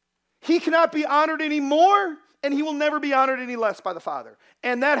 He cannot be honored anymore, and he will never be honored any less by the Father.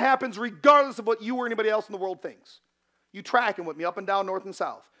 And that happens regardless of what you or anybody else in the world thinks. You tracking with me up and down, north and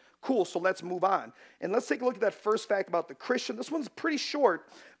south. Cool, so let's move on. And let's take a look at that first fact about the Christian. This one's pretty short,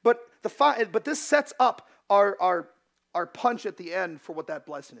 but this sets up our punch at the end for what that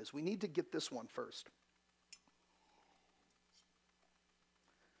blessing is. We need to get this one first.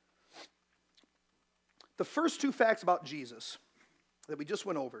 The first two facts about Jesus that we just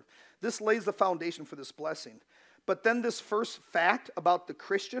went over, this lays the foundation for this blessing. But then this first fact about the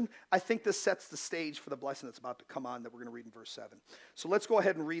Christian, I think this sets the stage for the blessing that's about to come on that we're going to read in verse 7. So let's go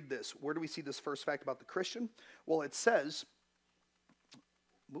ahead and read this. Where do we see this first fact about the Christian? Well, it says,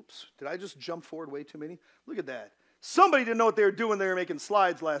 oops, did I just jump forward way too many? Look at that. Somebody didn't know what they were doing. They were making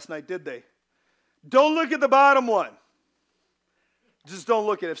slides last night, did they? Don't look at the bottom one. Just don't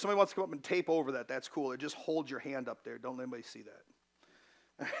look at it. If somebody wants to come up and tape over that, that's cool. Or just hold your hand up there. Don't let anybody see that.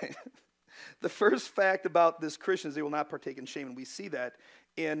 All right. The first fact about this Christian is they will not partake in shame. And we see that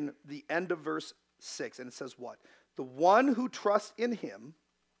in the end of verse 6. And it says what? The one who trusts in him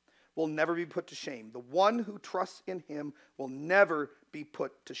will never be put to shame. The one who trusts in him will never be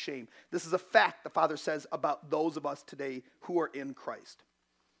put to shame. This is a fact the Father says about those of us today who are in Christ,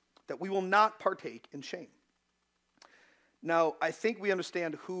 that we will not partake in shame. Now, I think we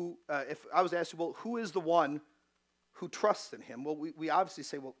understand who, if I was asked, well, who is the one who trusts in him? Well, we obviously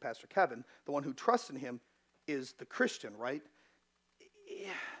say, well, Pastor Kevin, the one who trusts in him is the Christian, right?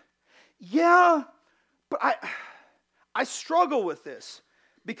 Yeah, but I struggle with this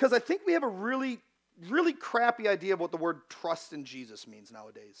because I think we have a really, really crappy idea of what the word trust in Jesus means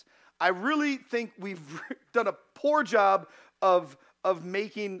nowadays. I really think we've done a poor job of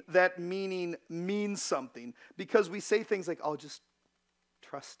making that meaning mean something, because we say things like, oh, just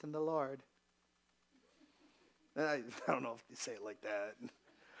trust in the Lord. And I don't know if you say it like that.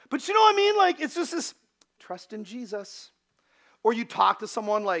 But you know what I mean? Like, it's just this trust in Jesus. Or you talk to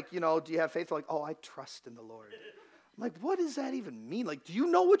someone like, do you have faith? They're like, oh, I trust in the Lord. I'm like, what does that even mean? Like, do you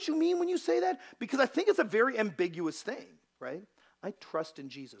know what you mean when you say that? Because I think it's a very ambiguous thing, right? I trust in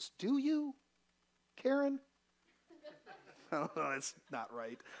Jesus. Do you, Karen? No, that's not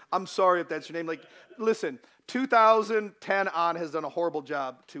right. I'm sorry if that's your name. Like, listen, 2010 on has done a horrible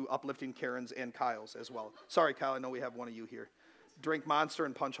job to uplifting Karen's and Kyle's as well. Sorry, Kyle, I know we have one of you here. Drink Monster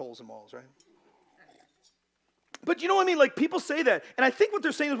and punch holes in walls, right? But you know what I mean? Like, people say that, and I think what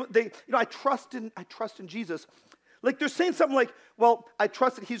they're saying is I trust in Jesus. Like, they're saying something like, well, I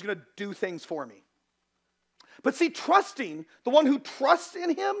trust that he's going to do things for me. But see, trusting, the one who trusts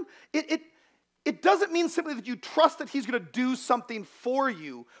in him, it doesn't mean simply that you trust that he's going to do something for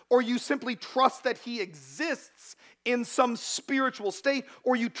you, or you simply trust that he exists in some spiritual state,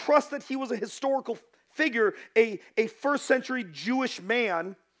 or you trust that he was a historical figure, a first century Jewish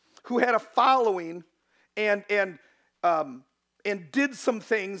man who had a following and did some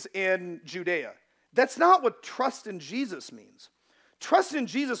things in Judea. That's not what trust in Jesus means. Trust in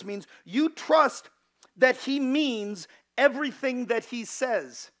Jesus means you trust that he means everything that he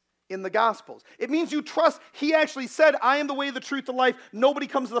says in the Gospels. It means you trust he actually said, I am the way, the truth, the life. Nobody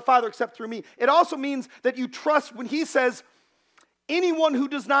comes to the Father except through me. It also means that you trust when he says, anyone who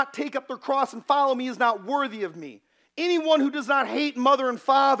does not take up their cross and follow me is not worthy of me. Anyone who does not hate mother and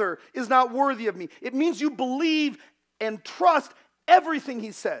father is not worthy of me. It means you believe and trust everything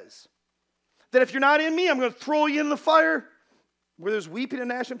he says. That if you're not in me, I'm going to throw you in the fire where there's weeping and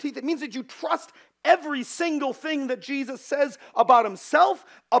gnashing of teeth. It means that you trust every single thing that Jesus says about himself,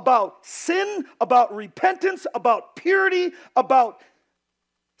 about sin, about repentance, about purity, about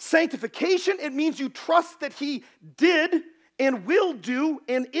sanctification. It means you trust that he did and will do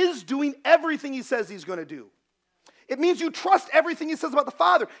and is doing everything he says he's going to do. It means you trust everything he says about the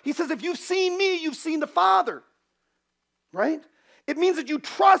Father. He says, if you've seen me, you've seen the Father. Right? It means that you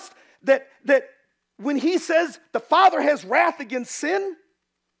trust that when he says the Father has wrath against sin,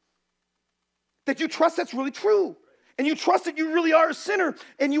 that you trust that's really true. And you trust that you really are a sinner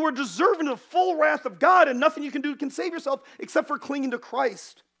and you are deserving of the full wrath of God, and nothing you can do can save yourself except for clinging to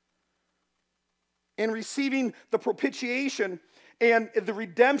Christ and receiving the propitiation and the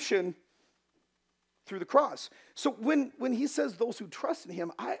redemption through the cross. So when he says those who trust in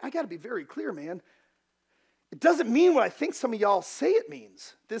him, I got to be very clear, man. It doesn't mean what I think some of y'all say it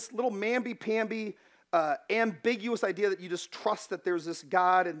means. This little mamby-pamby, ambiguous idea that you just trust that there's this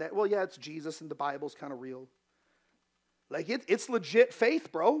God and that, well, yeah, it's Jesus and the Bible's kind of real. Like, it's legit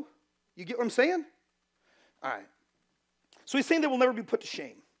faith, bro. You get what I'm saying? All right. So he's saying they will never be put to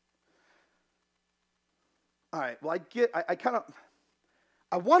shame. All right, well,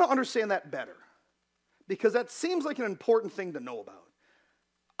 I want to understand that better, because that seems like an important thing to know about.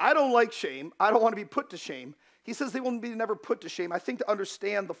 I don't like shame. I don't want to be put to shame. He says they will be never put to shame. I think to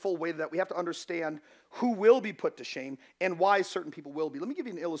understand the full weight of that, we have to understand who will be put to shame and why certain people will be. Let me give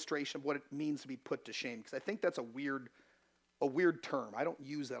you an illustration of what it means to be put to shame, because I think that's a weird term. I don't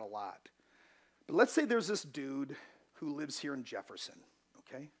use that a lot. But let's say there's this dude who lives here in Jefferson,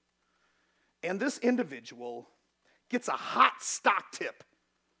 okay? And this individual gets a hot stock tip.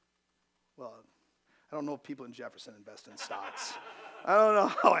 Well, I don't know if people in Jefferson invest in stocks. I don't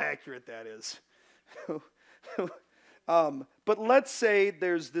know how accurate that is. But let's say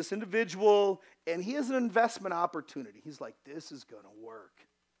there's this individual and he has an investment opportunity. He's like, this is going to work,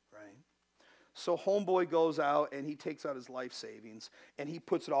 right? So homeboy goes out and he takes out his life savings and he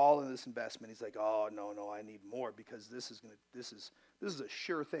puts it all in this investment. He's like, oh, no, I need more because this is a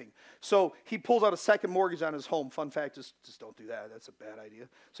sure thing. So he pulls out a second mortgage on his home. Fun fact, just don't do that. That's a bad idea.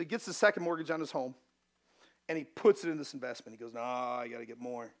 So he gets the second mortgage on his home and he puts it in this investment. He goes, no, I got to get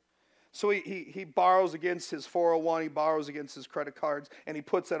more. So he borrows against his 401, he borrows against his credit cards, and he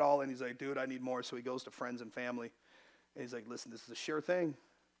puts that all in. He's like, dude, I need more. So he goes to friends and family. And he's like, listen, this is a sure thing.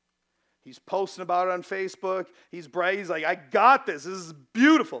 He's posting about it on Facebook. He's bragging. He's like, I got this. This is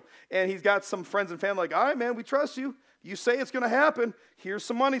beautiful. And he's got some friends and family like, all right, man, we trust you. You say it's going to happen. Here's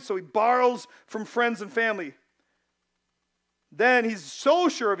some money. So he borrows from friends and family. Then he's so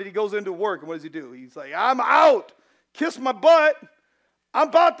sure of it, he goes into work. And what does he do? He's like, I'm out. Kiss my butt. I'm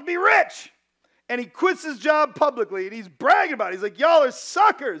about to be rich. And he quits his job publicly. And he's bragging about it. He's like, y'all are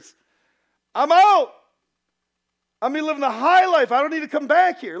suckers. I'm out. I'm living the high life. I don't need to come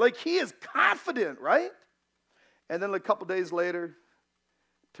back here. Like, he is confident, right? And then a couple days later,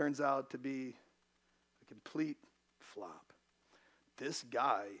 turns out to be a complete flop. This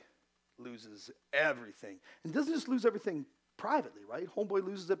guy loses everything. And doesn't just lose everything privately, right? Homeboy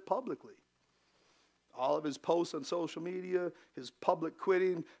loses it publicly. All of his posts on social media, his public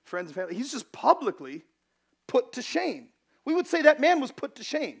quitting, friends and family. He's just publicly put to shame. We would say that man was put to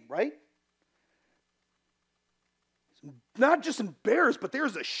shame, right? Not just embarrassed, but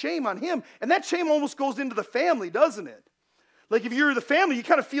there's a shame on him. And that shame almost goes into the family, doesn't it? Like if you're the family, you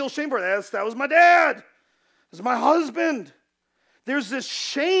kind of feel shame for that. That was my dad. This is my husband. There's this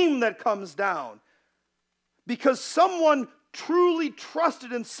shame that comes down because someone truly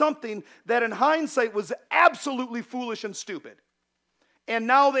trusted in something that in hindsight was absolutely foolish and stupid. And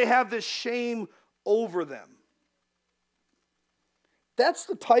now they have this shame over them. That's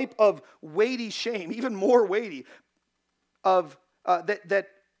the type of weighty shame, even more weighty, that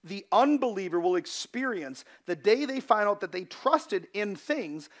the unbeliever will experience the day they find out that they trusted in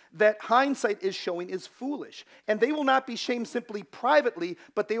things that hindsight is showing is foolish. And they will not be shamed simply privately,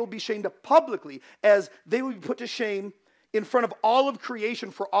 but they will be shamed publicly, as they will be put to shame in front of all of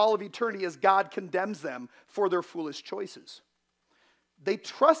creation for all of eternity as God condemns them for their foolish choices. They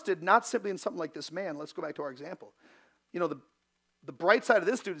trusted not simply in something like this man. Let's go back to our example. You know, the bright side of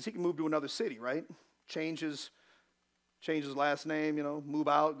this dude is he can move to another city, right? Change his last name, move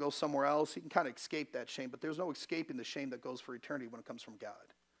out, go somewhere else. He can kind of escape that shame, but there's no escaping the shame that goes for eternity when it comes from God.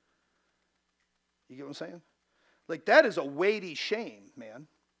 You get what I'm saying? Like, that is a weighty shame, man.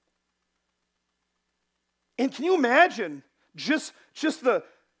 And can you imagine just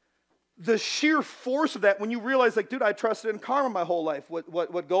the sheer force of that when you realize, like, dude, I trusted in karma my whole life.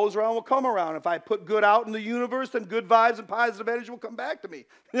 What goes around will come around. If I put good out in the universe, then good vibes and positive energy will come back to me.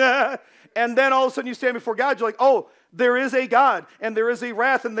 And then all of a sudden you stand before God, you're like, oh, there is a God, and there is a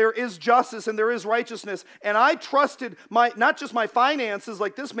wrath, and there is justice, and there is righteousness. And I trusted not just my finances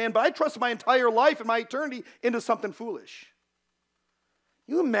like this man, but I trusted my entire life and my eternity into something foolish.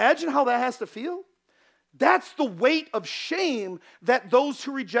 You imagine how that has to feel? That's the weight of shame that those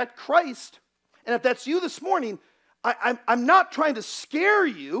who reject Christ, and if that's you this morning, I'm not trying to scare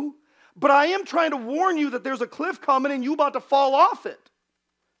you, but I am trying to warn you that there's a cliff coming and you're about to fall off it.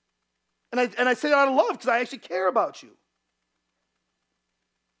 And I say that out of love because I actually care about you.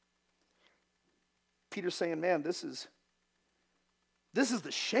 Peter's saying, man, this is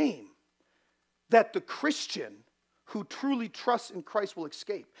the shame that the Christian who truly trusts in Christ will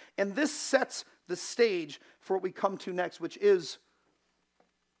escape. And this sets the stage for what we come to next, which is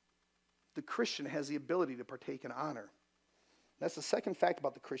the Christian has the ability to partake in honor. That's the second fact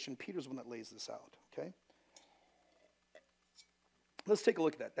about the Christian. Peter's the one that lays this out, okay? Let's take a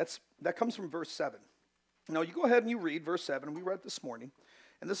look at that. That comes from verse 7. Now, you go ahead and you read verse 7, and we read it this morning.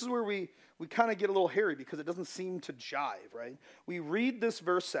 And this is where we kind of get a little hairy because it doesn't seem to jive, right? We read this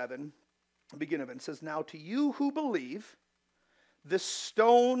verse 7, the beginning of it. It says, now to you who believe, this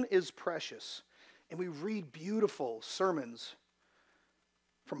stone is precious. And we read beautiful sermons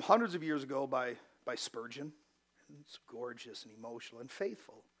from hundreds of years ago by Spurgeon. And it's gorgeous and emotional and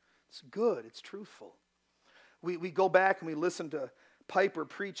faithful. It's good. It's truthful. We go back and we listen to Piper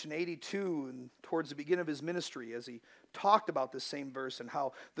preach in 82 and towards the beginning of his ministry as he talked about this same verse and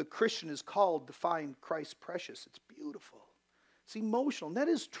how the Christian is called to find Christ precious. It's beautiful. It's emotional. And that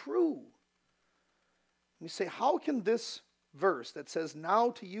is true. And we say, how can this verse that says,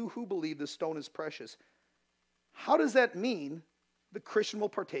 now to you who believe the stone is precious, how does that mean the Christian will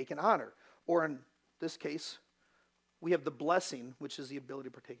partake in honor? Or in this case, we have the blessing, which is the ability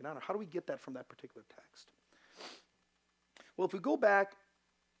to partake in honor. How do we get that from that particular text? Well, if we go back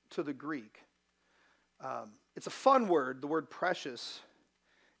to the Greek, it's a fun word. The word precious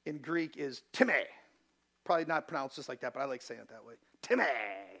in Greek is time. Probably not pronounced just like that, but I like saying it that way. Time.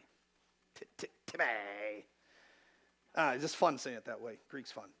 Time. It's just fun saying it that way.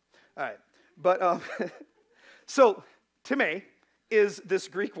 Greek's fun. All right. But, so, time is this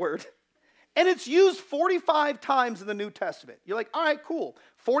Greek word. And it's used 45 times in the New Testament. You're like, all right, cool.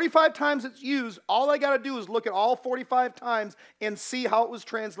 45 times it's used. All I got to do is look at all 45 times and see how it was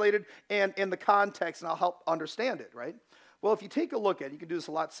translated and in the context, and I'll help understand it, right? Well, if you take a look at it, you can do this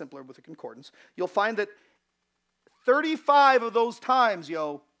a lot simpler with a concordance. You'll find that 35 of those times,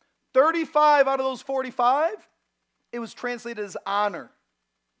 35 out of those 45, it was translated as honor.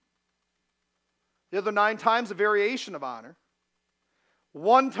 The other 9 times, a variation of honor.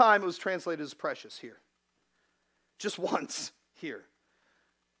 1 time it was translated as precious here. Just once here.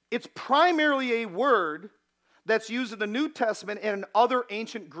 It's primarily a word that's used in the New Testament and in other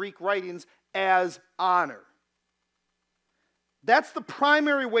ancient Greek writings as honor. That's the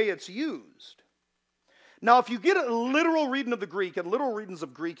primary way it's used. Now, if you get a literal reading of the Greek, and literal readings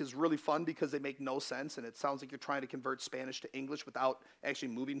of Greek is really fun because they make no sense, and it sounds like you're trying to convert Spanish to English without actually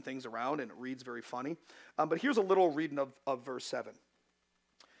moving things around, and it reads very funny. But here's a literal reading of verse 7.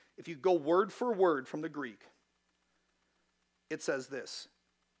 If you go word for word from the Greek, it says this: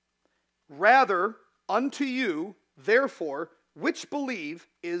 rather unto you, therefore, which believe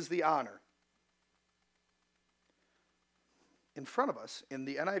is the honor. In front of us, in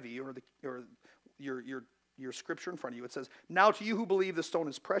the NIV or your scripture in front of you, it says, now to you who believe the stone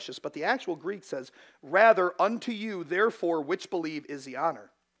is precious. But the actual Greek says, rather unto you, therefore, which believe is the honor.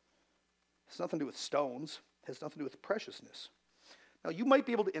 It has nothing to do with stones. It has nothing to do with preciousness. Now, you might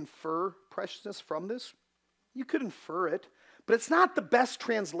be able to infer preciousness from this. You could infer it, but it's not the best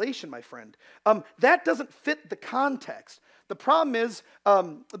translation, my friend. That doesn't fit the context. The problem is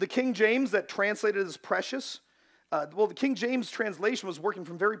the King James that translated as precious, the King James translation was working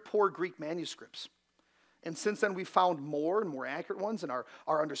from very poor Greek manuscripts. And since then, we've found more and more accurate ones, and our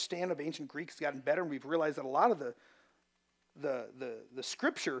understanding of ancient Greek has gotten better, and we've realized that a lot of the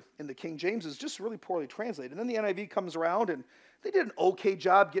scripture in the King James is just really poorly translated. And then the NIV comes around, and they did an okay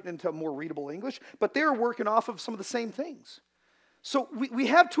job getting into more readable English, but they're working off of some of the same things. So we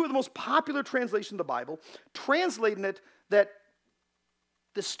have 2 of the most popular translations of the Bible, translating it that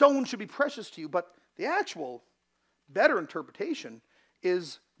the stone should be precious to you, but the actual better interpretation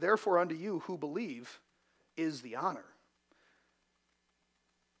is, therefore unto you who believe is the honor.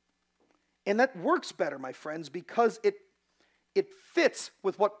 And that works better, my friends, because it fits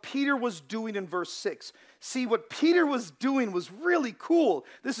with what Peter was doing in verse 6. See, what Peter was doing was really cool.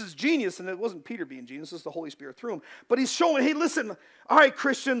 This is genius, and it wasn't Peter being genius. This is the Holy Spirit through him. But he's showing, hey, listen, all right,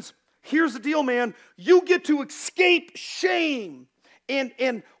 Christians, here's the deal, man. You get to escape shame.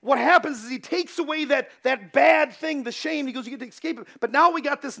 And what happens is he takes away that bad thing, the shame. He goes, you get to escape it. But now we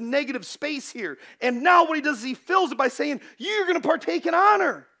got this negative space here. And now what he does is he fills it by saying, you're going to partake in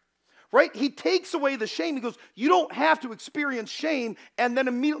honor. Right? He takes away the shame. He goes, you don't have to experience shame. And then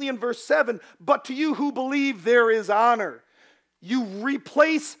immediately in verse 7, but to you who believe there is honor. You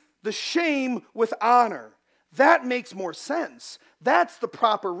replace the shame with honor. That makes more sense. That's the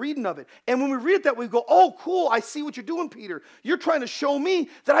proper reading of it. And when we read it that way, we go, oh, cool, I see what you're doing, Peter. You're trying to show me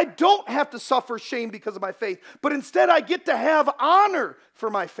that I don't have to suffer shame because of my faith, but instead I get to have honor for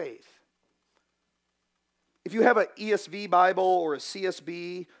my faith. If you have an ESV Bible or a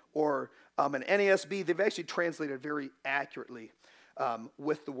CSB or an NASB, they've actually translated very accurately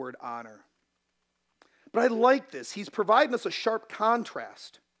with the word honor. But I like this. He's providing us a sharp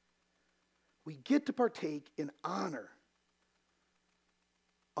contrast. We get to partake in honor.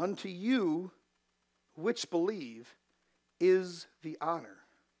 Unto you, which believe, is the honor.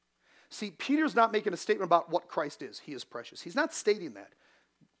 See, Peter's not making a statement about what Christ is. He is precious. He's not stating that.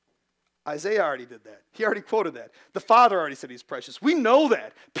 Isaiah already did that. He already quoted that. The Father already said he's precious. We know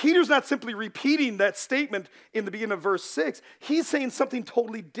that. Peter's not simply repeating that statement in the beginning of verse 6. He's saying something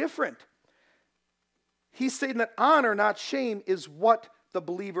totally different. He's saying that honor, not shame, is what the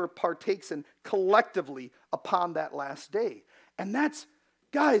believer partakes in collectively upon that last day. And that's,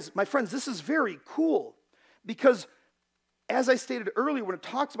 guys, my friends, this is very cool. Because as I stated earlier, when it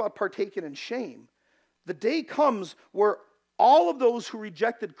talks about partaking in shame, the day comes where all of those who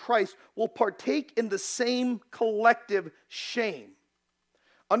rejected Christ will partake in the same collective shame.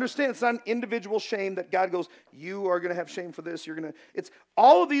 Understand, it's not an individual shame that God goes, you are going to have shame for this, it's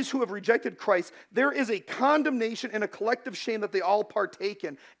all of these who have rejected Christ. There is a condemnation and a collective shame that they all partake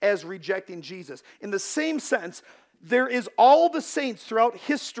in as rejecting Jesus. In the same sense, there is all the saints throughout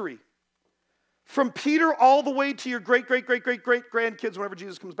history From Peter all the way to your great, great, great, great, great grandkids whenever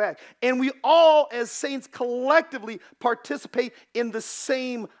Jesus comes back. And we all, as saints, collectively participate in the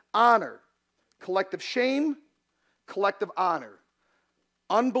same honor. Collective shame, collective honor.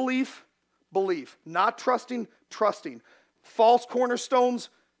 Unbelief, belief. Not trusting, trusting. False cornerstones,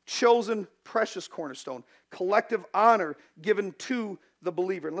 chosen, precious cornerstone. Collective honor given to the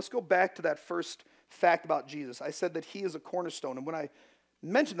believer. And let's go back to that first fact about Jesus. I said that he is a cornerstone. And when I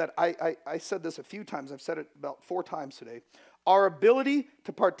mentioned that, I said this a few times. I've said it about 4 times today. Our ability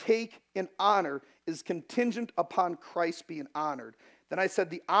to partake in honor is contingent upon Christ being honored. Then I said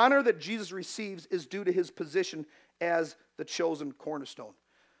the honor that Jesus receives is due to his position as the chosen cornerstone.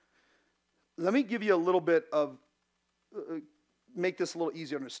 Let me give you a little bit of, make this a little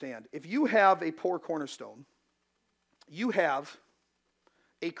easier to understand. If you have a poor cornerstone, you have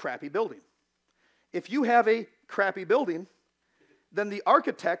a crappy building. If you have a crappy building, then the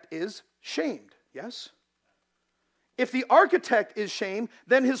architect is shamed, yes? If the architect is shamed,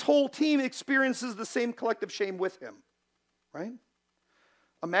 then his whole team experiences the same collective shame with him, right?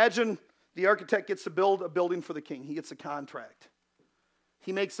 Imagine the architect gets to build a building for the king. He gets a contract.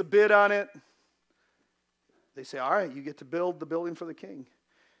 He makes a bid on it. They say, all right, you get to build the building for the king.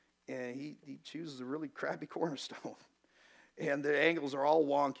 And he chooses a really crappy cornerstone. And the angles are all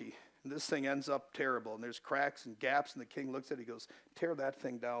wonky. And this thing ends up terrible. And there's cracks and gaps. And the king looks at it. He goes, tear that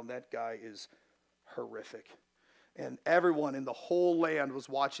thing down. That guy is horrific. And everyone in the whole land was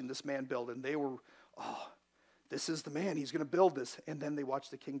watching this man build. And they were, oh, this is the man. He's going to build this. And then they watch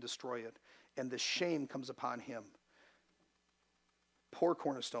the king destroy it. And the shame comes upon him. Poor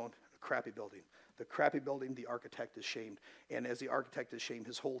cornerstone, a crappy building. The crappy building, the architect is shamed. And as the architect is shamed,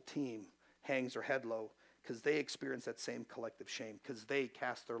 his whole team hangs their head low because they experience that same collective shame because they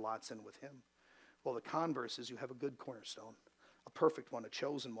cast their lots in with him. Well, the converse is you have a good cornerstone, a perfect one, a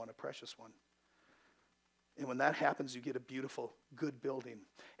chosen one, a precious one. And when that happens, you get a beautiful, good building.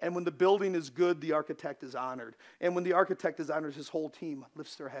 And when the building is good, the architect is honored. And when the architect is honored, his whole team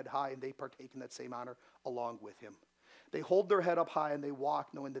lifts their head high and they partake in that same honor along with him. They hold their head up high and they walk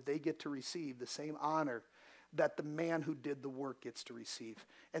knowing that they get to receive the same honor that the man who did the work gets to receive.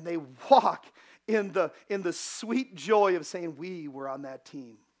 And they walk in the sweet joy of saying, we were on that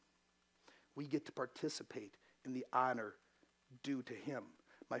team. We get to participate in the honor due to him.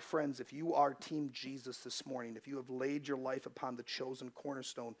 My friends, if you are Team Jesus this morning, if you have laid your life upon the chosen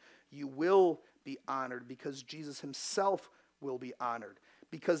cornerstone, you will be honored because Jesus himself will be honored.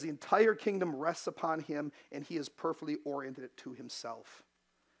 Because the entire kingdom rests upon him and he is perfectly oriented it to himself.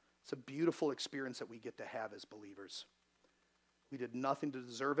 It's a beautiful experience that we get to have as believers. We did nothing to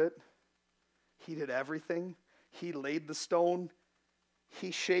deserve it. He did everything. He laid the stone.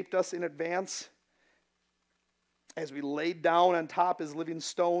 He shaped us in advance. As we laid down on top as living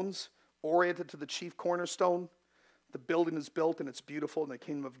stones, oriented to the chief cornerstone, the building is built and it's beautiful and the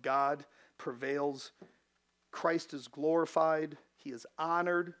kingdom of God prevails. Christ is glorified. He is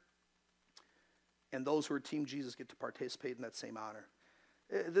honored. And those who are Team Jesus get to participate in that same honor.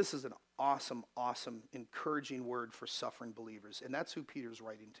 This is an awesome, awesome, encouraging word for suffering believers. And that's who Peter's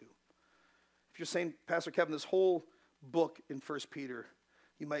writing to. If you're saying, Pastor Kevin, this whole book in 1 Peter,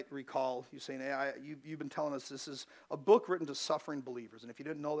 you might recall, you're saying, hey, you've been telling us this is a book written to suffering believers. And if you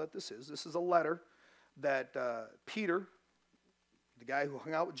didn't know that this is a letter that Peter, the guy who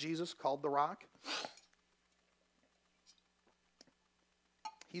hung out with Jesus, called the Rock,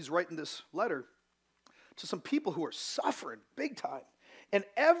 he's writing this letter to some people who are suffering big time. And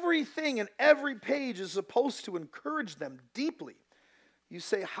everything in every page is supposed to encourage them deeply. You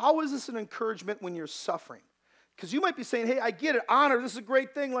say, how is this an encouragement when you're suffering? Because you might be saying, hey, I get it, honor, this is a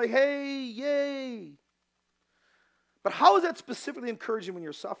great thing, like, hey, yay. But how is that specifically encouraging when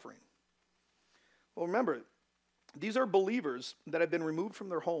you're suffering? Well, remember, these are believers that have been removed from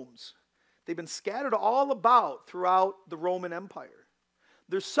their homes. They've been scattered all about throughout the Roman Empire.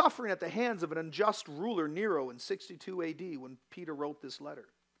 They're suffering at the hands of an unjust ruler, Nero, in 62 AD when Peter wrote this letter.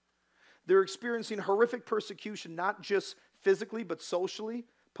 They're experiencing horrific persecution, not just physically, but socially,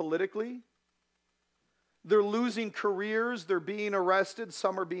 politically. They're losing careers. They're being arrested.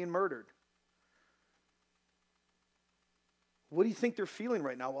 Some are being murdered. What do you think they're feeling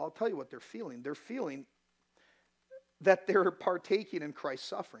right now? Well, I'll tell you what they're feeling. They're feeling that they're partaking in Christ's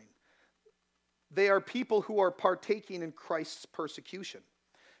suffering. They are people who are partaking in Christ's persecution.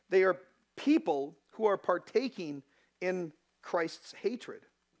 They are people who are partaking in Christ's hatred.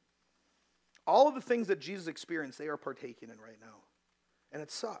 All of the things that Jesus experienced, they are partaking in right now. And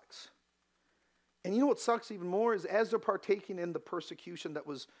it sucks. And you know what sucks even more is as they're partaking in the persecution that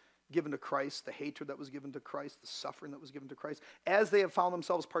was given to Christ, the hatred that was given to Christ, the suffering that was given to Christ, as they have found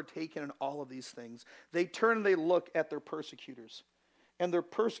themselves partaking in all of these things, they turn and they look at their persecutors. And their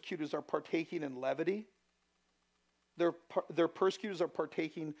persecutors are partaking in levity. Their persecutors are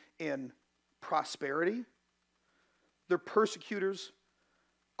partaking in prosperity. Their persecutors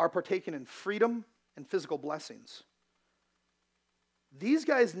are partaking in freedom and physical blessings. These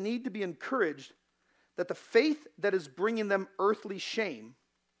guys need to be encouraged that the faith that is bringing them earthly shame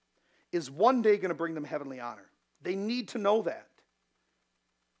is one day going to bring them heavenly honor. They need to know that.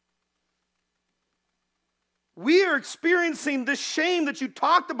 We are experiencing this shame that you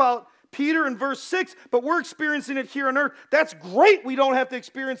talked about, Peter, in verse 6, but we're experiencing it here on earth. That's great. We don't have to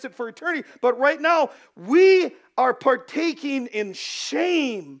experience it for eternity. But right now, we are partaking in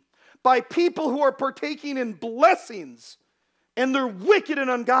shame by people who are partaking in blessings, and they're wicked and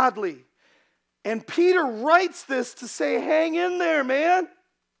ungodly. And Peter writes this to say, hang in there, man.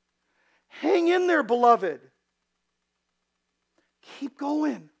 Hang in there, beloved. Keep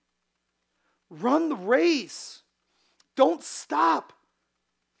going. Run the race. Don't stop.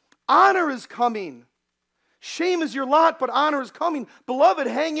 Honor is coming. Shame is your lot, but honor is coming. Beloved,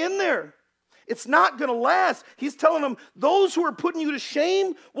 hang in there. It's not going to last. He's telling them, those who are putting you to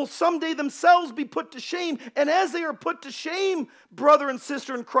shame will someday themselves be put to shame. And as they are put to shame, brother and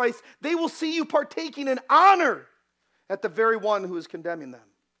sister in Christ, they will see you partaking in honor at the very one who is condemning them.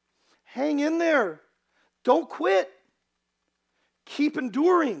 Hang in there. Don't quit. Keep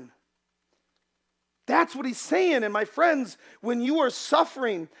enduring. That's what he's saying. And my friends, when you are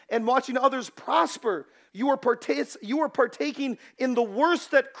suffering and watching others prosper, you are partaking in the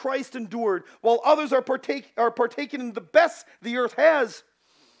worst that Christ endured, while others are partaking in the best the earth has.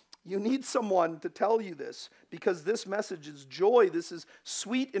 You need someone to tell you this, because this message is joy. This is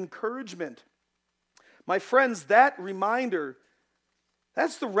sweet encouragement. My friends, that reminder,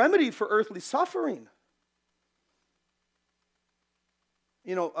 that's the remedy for earthly suffering.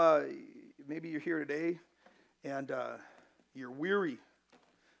 You know, maybe you're here today and you're weary,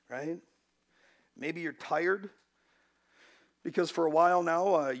 right? Maybe you're tired because for a while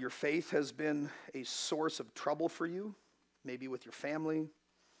now your faith has been a source of trouble for you, maybe with your family,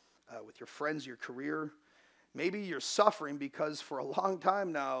 with your friends, your career. Maybe you're suffering because for a long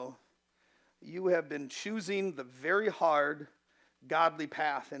time now you have been choosing the very hard, godly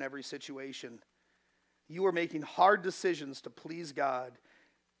path in every situation. You are making hard decisions to please God,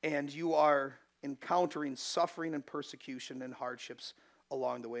 and you are encountering suffering and persecution and hardships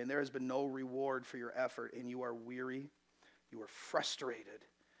along the way. And there has been no reward for your effort, and you are weary. You are frustrated.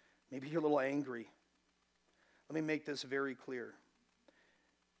 Maybe you're a little angry. Let me make this very clear.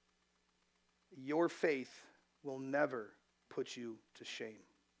 Your faith will never put you to shame.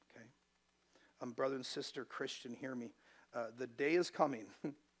 Okay? Brother and sister Christian, hear me. The day is coming.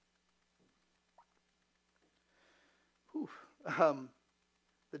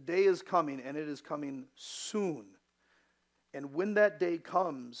 The day is coming, and it is coming soon. And when that day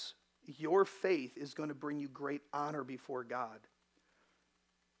comes, your faith is going to bring you great honor before God.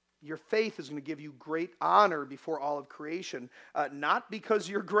 Your faith is going to give you great honor before all of creation. Not because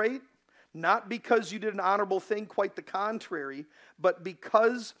you're great, not because you did an honorable thing, quite the contrary, but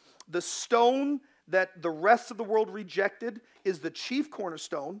because the stone that the rest of the world rejected is the chief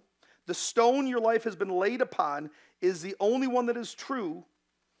cornerstone. The stone your life has been laid upon is the only one that is true.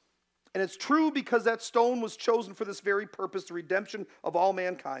 And it's true because that stone was chosen for this very purpose, the redemption of all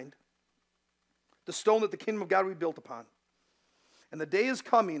mankind. The stone that the kingdom of God will be built upon. And the day is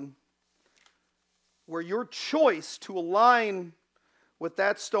coming where your choice to align with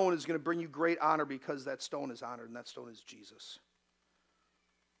that stone is going to bring you great honor, because that stone is honored, and that stone is Jesus.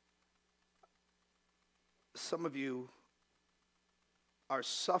 Some of you are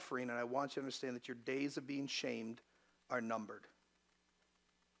suffering, and I want you to understand that your days of being shamed are numbered.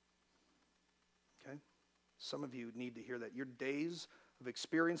 Okay? Some of you need to hear that. Your days of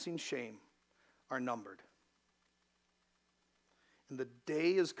experiencing shame are numbered. And the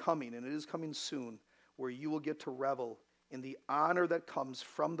day is coming, and it is coming soon, where you will get to revel in the honor that comes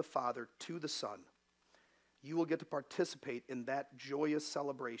from the Father to the Son. You will get to participate in that joyous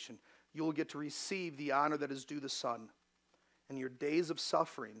celebration. You will get to receive the honor that is due the Son. And your days of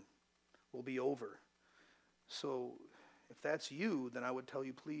suffering will be over. So if that's you, then I would tell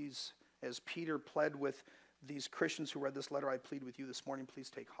you, please, as Peter pled with these Christians who read this letter, I plead with you this morning, please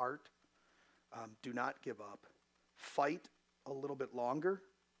take heart. Do not give up. Fight a little bit longer.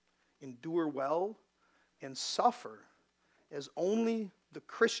 Endure well. And suffer as only the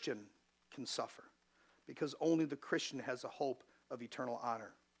Christian can suffer. Because only the Christian has a hope of eternal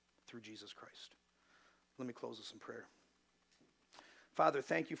honor through Jesus Christ. Let me close this in prayer. Father,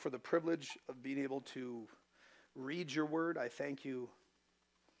 thank you for the privilege of being able to read your word. I thank you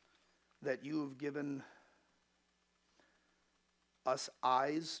that you have given us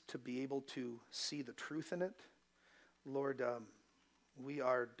eyes to be able to see the truth in it. Lord, we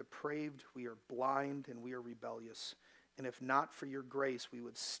are depraved, we are blind, and we are rebellious. And if not for your grace, we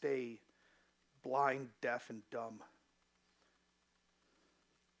would stay blind, deaf, and dumb.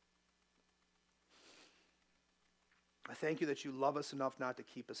 I thank you that you love us enough not to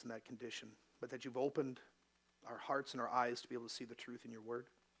keep us in that condition, but that you've opened our hearts and our eyes to be able to see the truth in your word.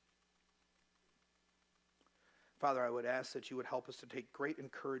 Father, I would ask that you would help us to take great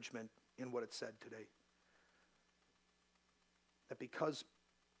encouragement in what it said today. That because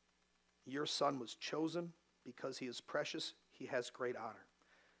your Son was chosen, because he is precious, he has great honor.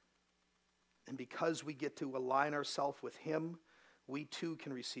 And because we get to align ourselves with him, we too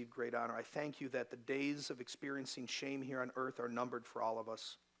can receive great honor. I thank you that the days of experiencing shame here on earth are numbered for all of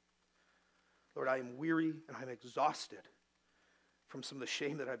us. Lord, I am weary and I'm exhausted from some of the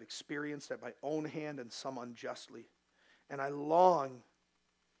shame that I've experienced at my own hand and some unjustly. And I long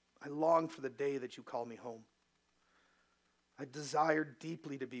for the day that you call me home. I desire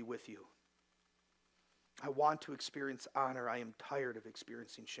deeply to be with you. I want to experience honor. I am tired of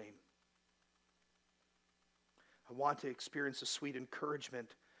experiencing shame. I want to experience the sweet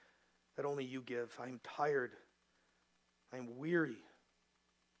encouragement that only you give. I am tired. I am weary.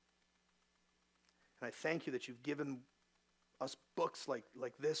 And I thank you that you've given us books like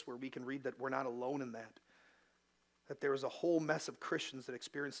this where we can read that we're not alone in that. That there is a whole mess of Christians that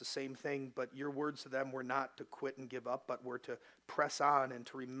experience the same thing, but your words to them were not to quit and give up, but were to press on and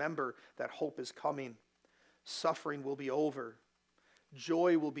to remember that hope is coming. Suffering will be over.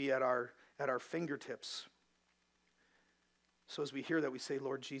 Joy will be at our fingertips. So as we hear that, we say,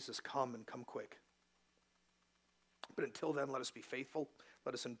 Lord Jesus, come and come quick. But until then, let us be faithful.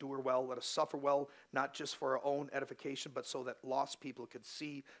 Let us endure well. Let us suffer well, not just for our own edification, but so that lost people could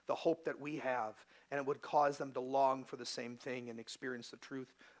see the hope that we have, and it would cause them to long for the same thing and experience the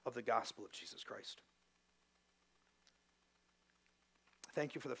truth of the gospel of Jesus Christ.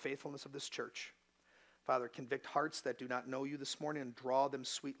 Thank you for the faithfulness of this church. Father, convict hearts that do not know you this morning and draw them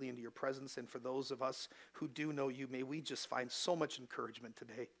sweetly into your presence. And for those of us who do know you, may we just find so much encouragement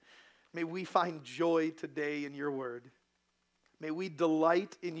today. May we find joy today in your word. May we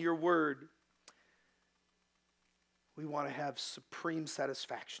delight in your word. We want to have supreme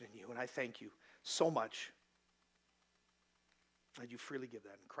satisfaction in you, and I thank you so much that you freely give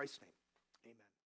that. In Christ's name, amen.